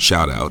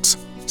 shout-outs,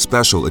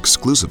 special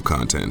exclusive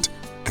content,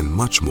 and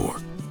much more.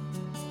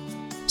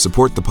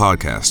 Support the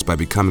podcast by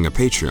becoming a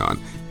Patreon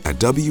at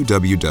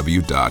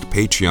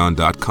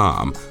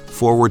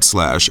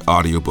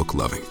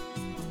www.patreon.com/audiobookloving.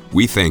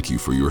 We thank you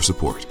for your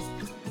support.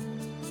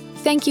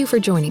 Thank you for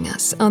joining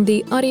us on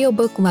the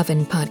Audiobook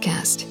Lovin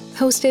podcast,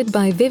 hosted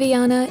by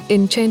Viviana,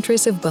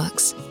 Enchantress of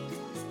Books.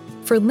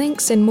 For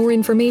links and more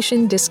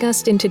information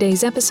discussed in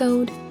today's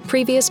episode,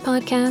 previous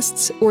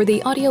podcasts, or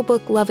the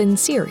Audiobook Lovin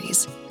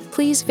series,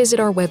 please visit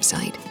our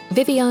website,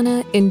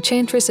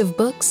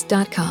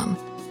 vivianaenchantressofbooks.com.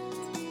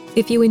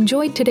 If you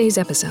enjoyed today's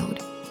episode,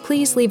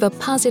 please leave a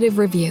positive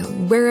review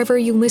wherever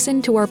you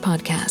listen to our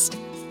podcast.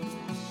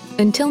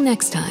 Until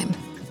next time,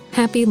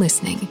 happy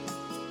listening.